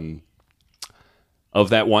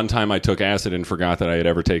 of that one time I took acid and forgot that I had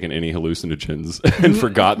ever taken any hallucinogens and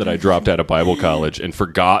forgot that I dropped out of Bible college and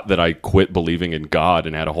forgot that I quit believing in God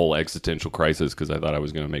and had a whole existential crisis because I thought I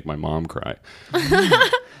was going to make my mom cry.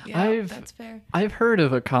 Yeah, that's fair. I've heard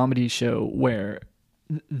of a comedy show where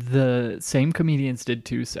the same comedians did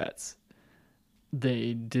 2 sets.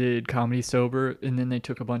 They did comedy sober, and then they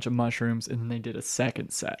took a bunch of mushrooms, and then they did a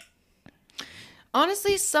second set.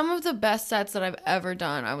 Honestly, some of the best sets that I've ever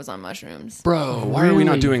done, I was on mushrooms. Bro, why are we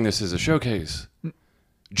not doing this as a showcase?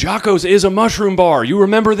 Jocko's is a mushroom bar. You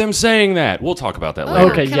remember them saying that. We'll talk about that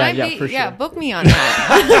later. Okay, for sure. Yeah, book me on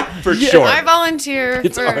that. For sure. I volunteer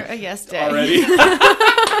for a yes day. Already?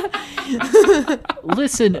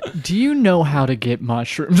 Listen, do you know how to get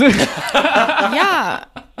mushrooms? Yeah.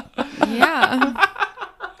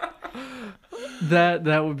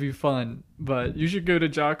 That would be fun, but you should go to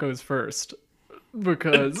Jocko's first.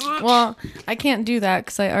 Because... Well, I can't do that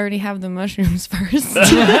because I already have the mushrooms first. All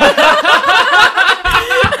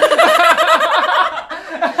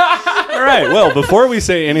right. Well, before we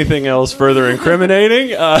say anything else further incriminating,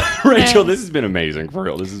 Rachel, this has been amazing. For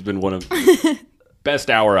real. This has been one of the best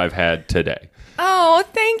hour I've had today. Oh,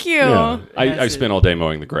 thank you. Yeah. I spent all day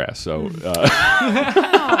mowing the grass, so...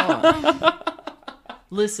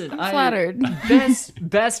 Listen, I'm flattered.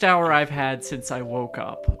 Best hour I've had since I woke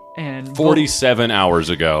up. And 47 hours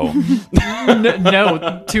ago.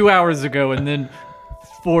 No, 2 hours ago, and then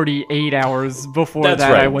 48 hours before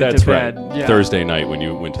I went to bed. Right. Yeah. Thursday night when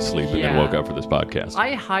you went to sleep and then woke up for this podcast.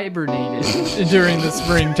 I hibernated during the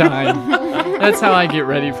springtime. That's how I get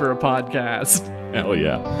ready for a podcast. Hell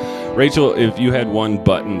yeah. Rachel, if you had one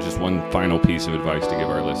button, just one final piece of advice to give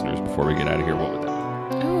our listeners before we get out of here, what would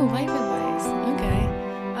that be? Oh, life advice. Okay.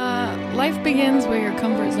 Life begins where your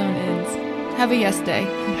comfort zone ends. Have a yes day.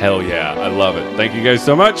 Hell yeah. I love it. Thank you guys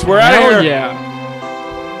so much. We're out of here. Hell yeah.